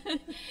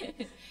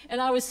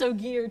 And I was so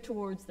geared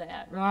towards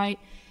that, right?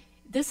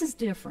 This is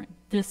different.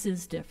 This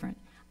is different.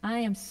 I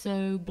am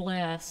so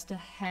blessed to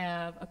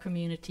have a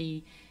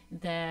community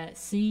that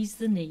sees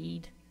the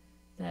need,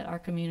 that our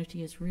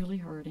community is really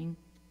hurting.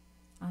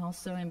 I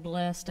also am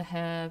blessed to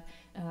have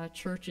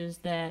churches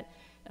that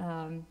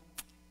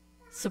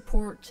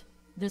support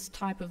this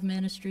type of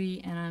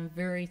ministry, and I'm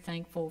very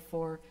thankful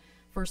for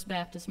First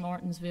Baptist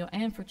Martinsville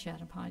and for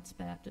Chatham Heights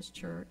Baptist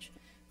Church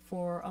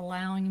for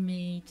allowing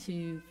me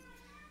to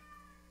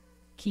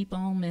keep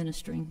on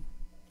ministering.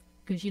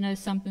 Because you know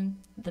something,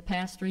 the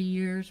past 3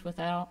 years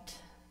without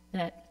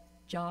that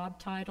job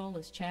title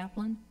as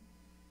chaplain,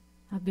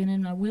 I've been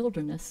in my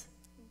wilderness,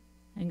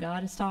 and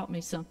God has taught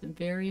me something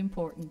very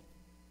important.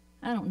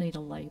 I don't need a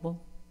label.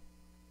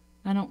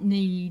 I don't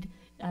need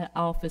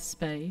office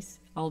space,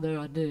 although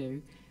I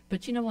do.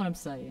 But you know what I'm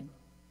saying?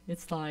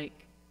 It's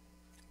like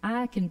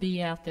I can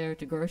be out there at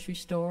the grocery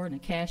store in a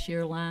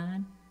cashier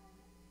line,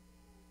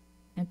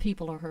 and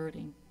people are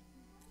hurting.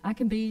 I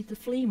can be at the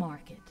flea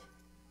market,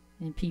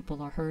 and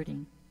people are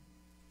hurting.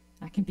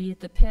 I can be at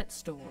the pet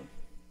store.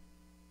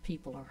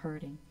 People are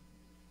hurting.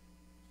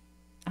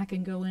 I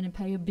can go in and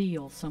pay a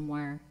bill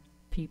somewhere.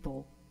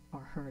 People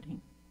are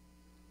hurting.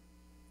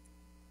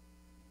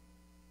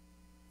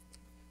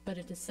 But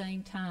at the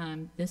same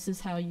time, this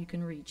is how you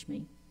can reach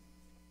me.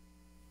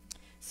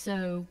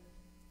 So,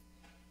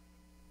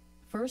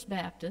 First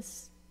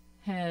Baptist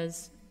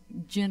has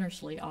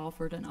generously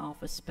offered an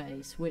office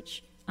space,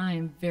 which I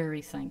am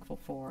very thankful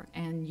for,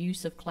 and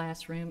use of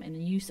classroom and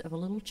the use of a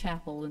little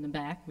chapel in the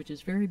back, which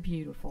is very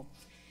beautiful.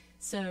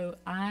 So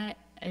I've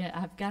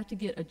got to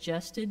get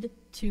adjusted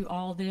to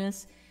all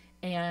this,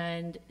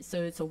 and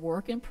so it's a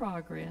work in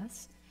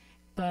progress,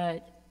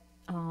 but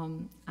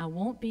I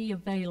won't be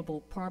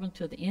available probably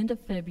until the end of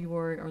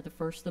February or the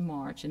 1st of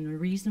March, and the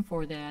reason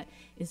for that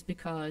is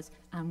because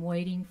I'm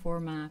waiting for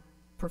my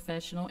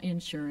professional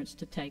insurance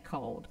to take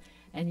hold.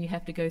 And you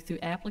have to go through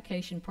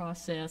application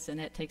process, and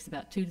that takes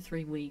about 2 to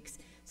 3 weeks.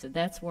 So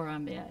that's where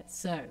I'm at.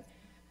 So,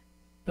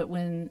 but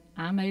when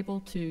I'm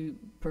able to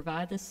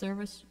provide this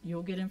service,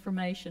 you'll get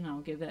information. I'll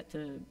give that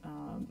to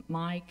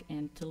Mike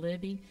and to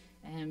Libby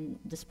and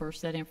disperse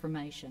that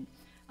information.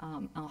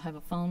 I'll have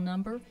a phone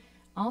number.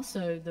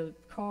 Also, the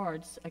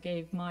cards, I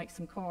gave Mike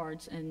some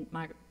cards, and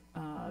my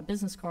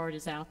business card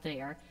is out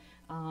there.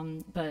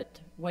 But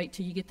wait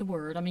till you get the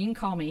word. I mean, you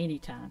can call me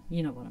anytime.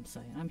 You know what I'm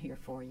saying. I'm here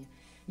for you.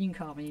 You can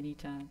call me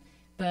anytime.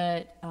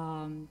 But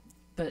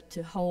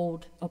to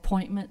hold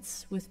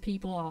appointments with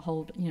people, I'll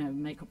hold,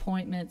 make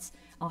appointments.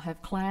 I'll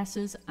have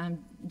classes.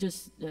 I'm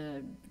just,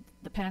 the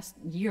past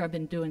year I've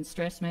been doing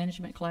stress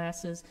management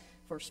classes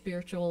for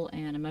spiritual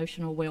and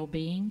emotional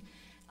well-being.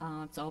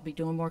 So I'll be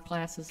doing more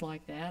classes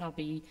like that. I'll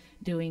be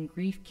doing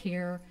grief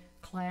care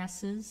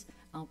classes.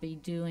 I'll be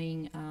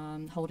doing,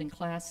 holding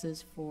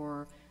classes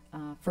for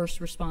first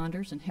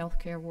responders and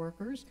healthcare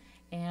workers.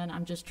 And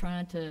I'm just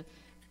trying to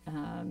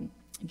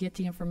get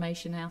the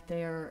information out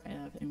there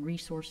and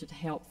resources to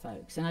help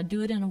folks. And I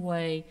do it in a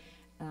way,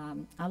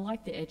 I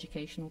like the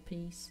educational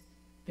piece,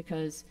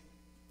 because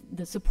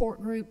the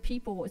support group,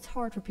 it's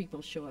hard for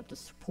people to show up to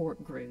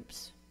support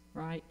groups,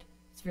 right?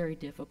 It's very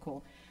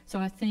difficult. So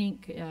I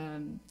think,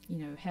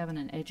 having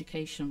an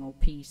educational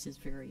piece is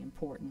very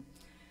important.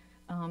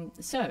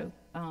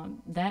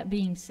 That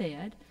being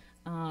said,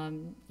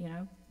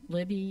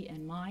 Libby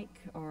and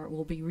Mike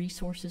will be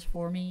resources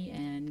for me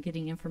and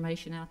getting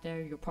information out there.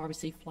 You'll probably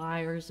see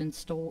flyers in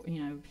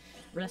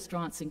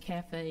restaurants and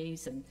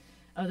cafes and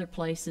other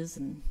places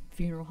and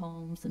funeral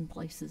homes and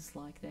places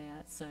like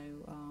that. So,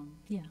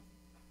 yeah.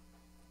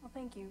 Well,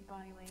 thank you,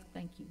 Bonnie Lee.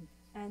 Thank you.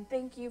 And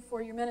thank you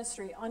for your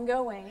ministry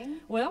ongoing.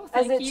 Well,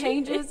 as it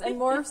changes and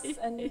morphs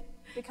and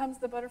becomes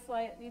the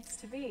butterfly it needs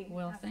to be.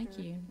 Well, thank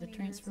you. The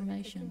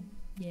transformation.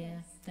 Yeah,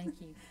 yes.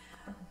 Thank you.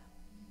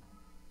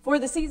 For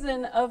the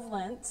season of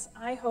Lent,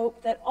 I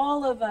hope that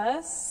all of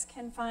us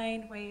can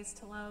find ways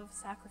to love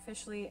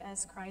sacrificially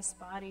as Christ's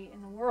body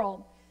in the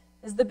world.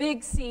 As the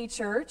Big C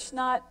Church,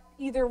 not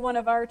either one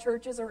of our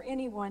churches or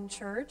any one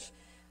church,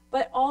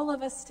 but all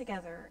of us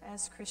together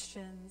as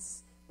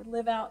Christians would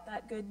live out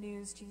that good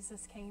news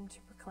Jesus came to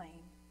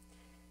proclaim.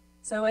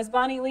 So as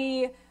Bonnie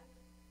Lee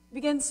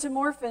begins to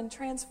morph and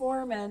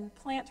transform and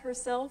plant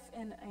herself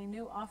in a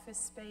new office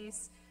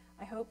space,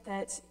 I hope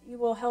that you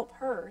will help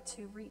her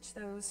to reach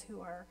those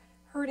who are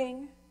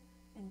hurting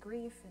in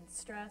grief and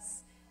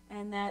stress,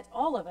 and that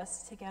all of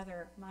us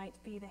together might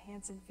be the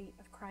hands and feet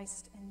of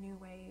Christ in new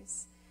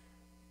ways.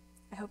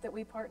 I hope that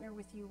we partner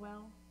with you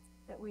well,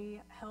 that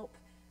we help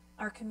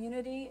our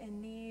community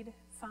in need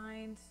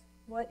find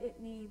what it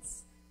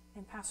needs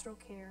in pastoral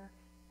care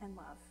and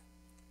love.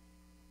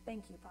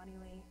 Thank you, Bonnie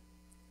Lee,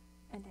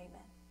 and amen.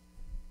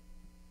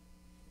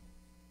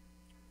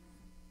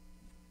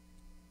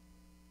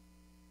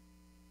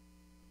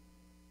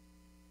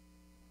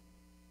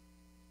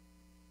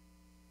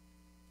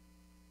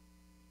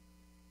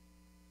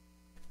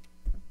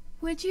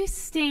 Would you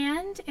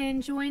stand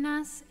and join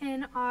us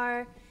in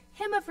our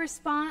hymn of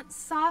response,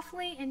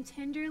 Softly and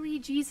Tenderly,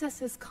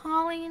 Jesus is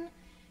Calling,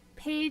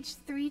 page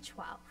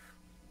 312.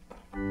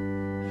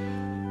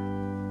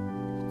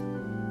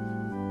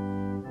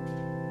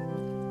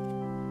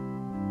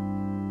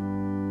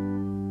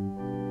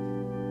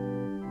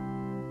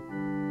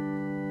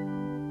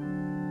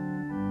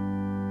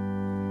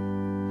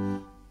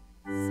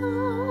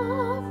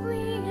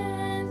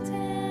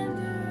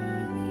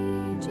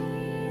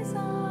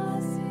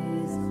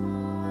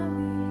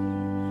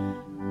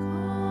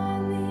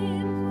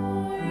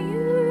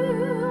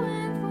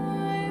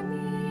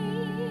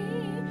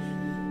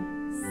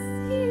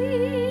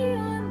 See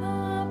on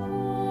the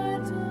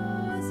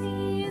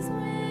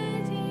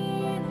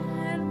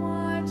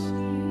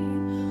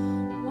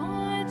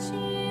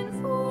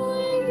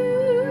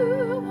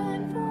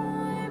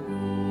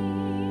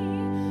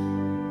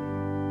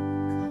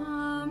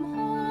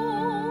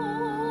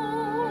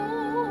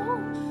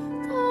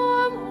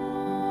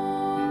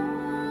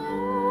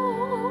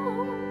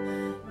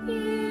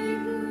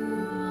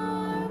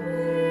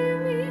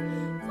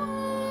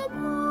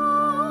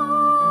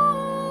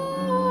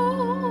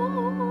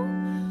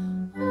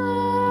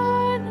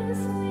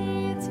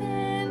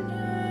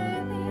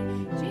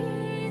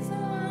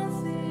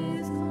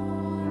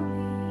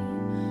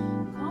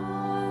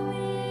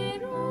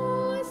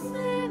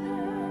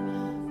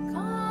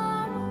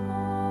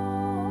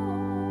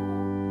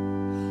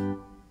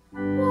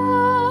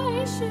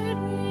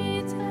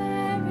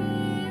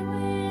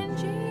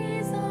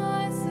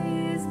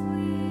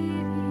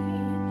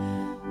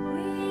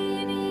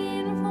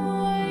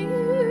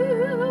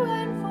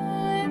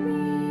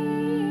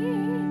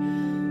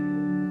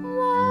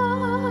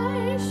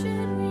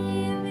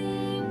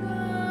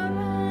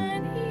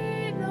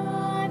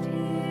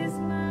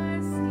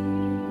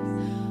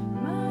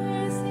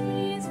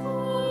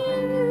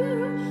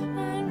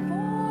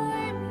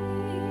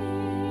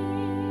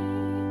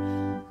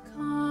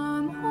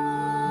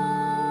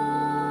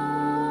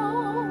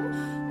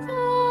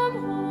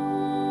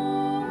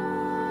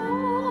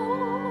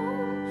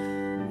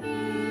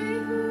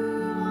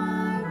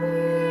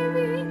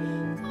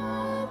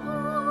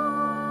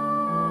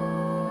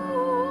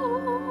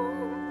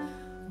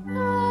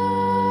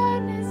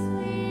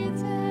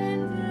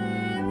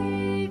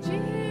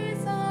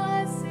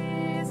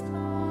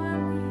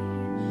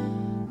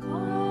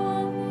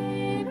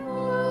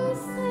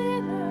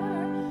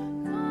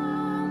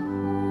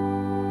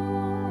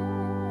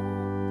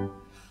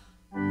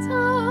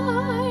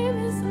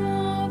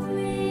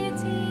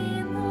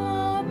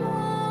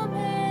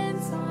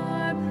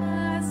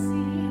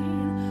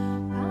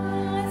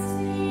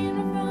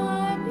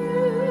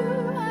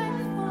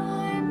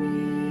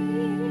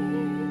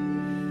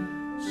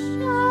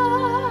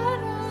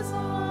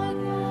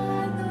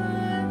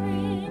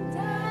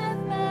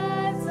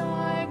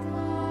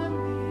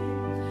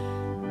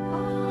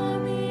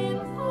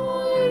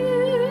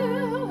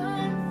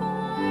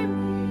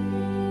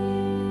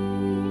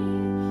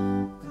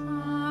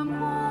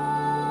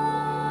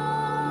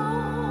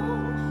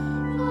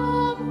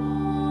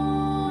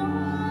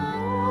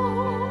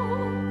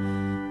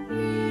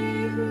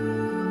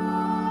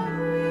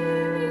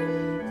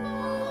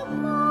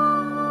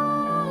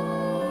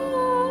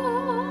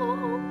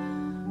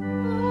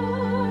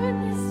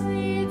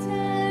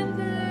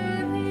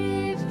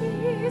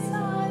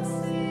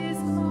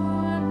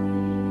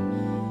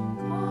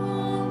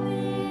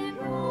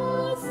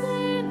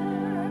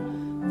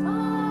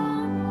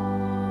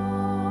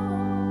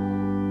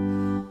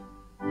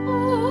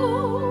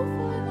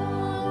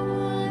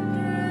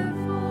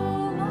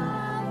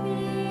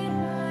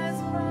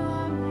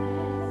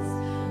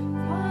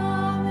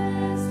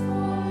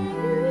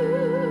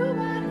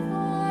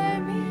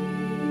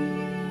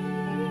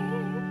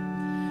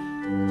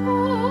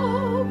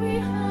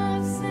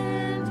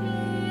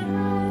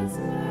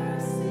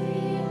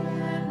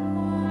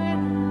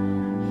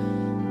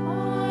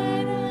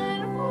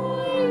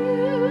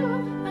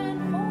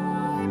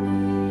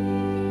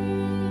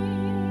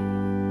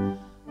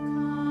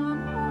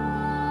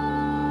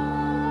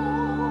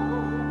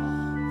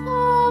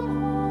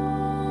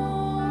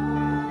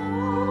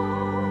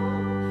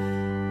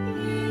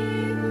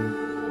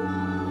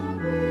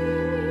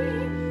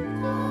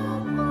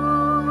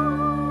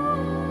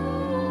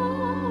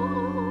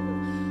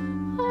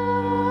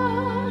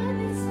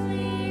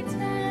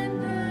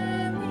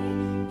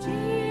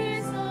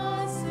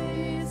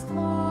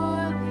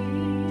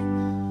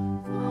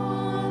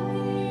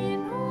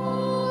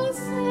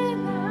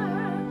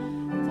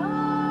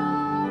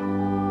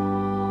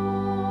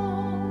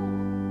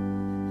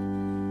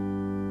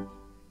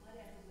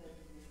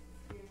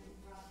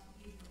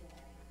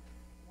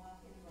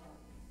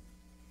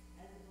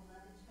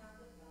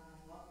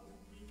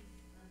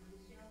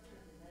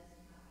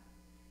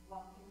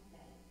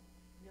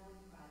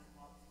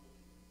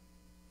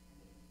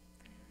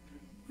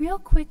real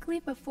quickly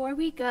before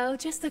we go,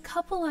 just a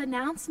couple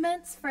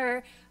announcements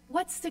for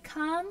what's to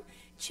come.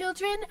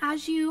 Children,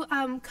 as you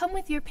come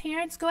with your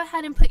parents, go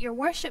ahead and put your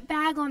worship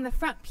bag on the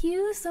front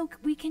pew so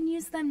we can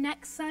use them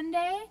next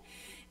Sunday.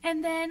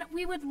 And then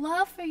we would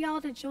love for y'all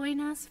to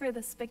join us for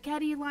the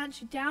spaghetti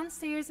lunch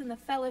downstairs in the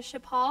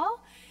fellowship hall.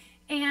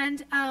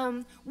 And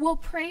we'll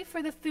pray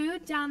for the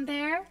food down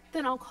there.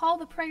 Then I'll call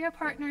the prayer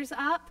partners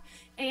up,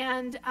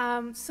 and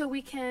so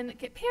we can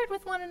get paired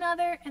with one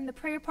another, and the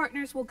prayer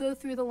partners will go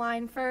through the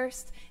line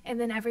first, and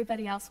then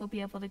everybody else will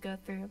be able to go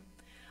through.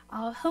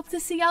 I'll hope to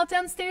see y'all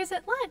downstairs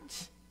at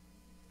lunch.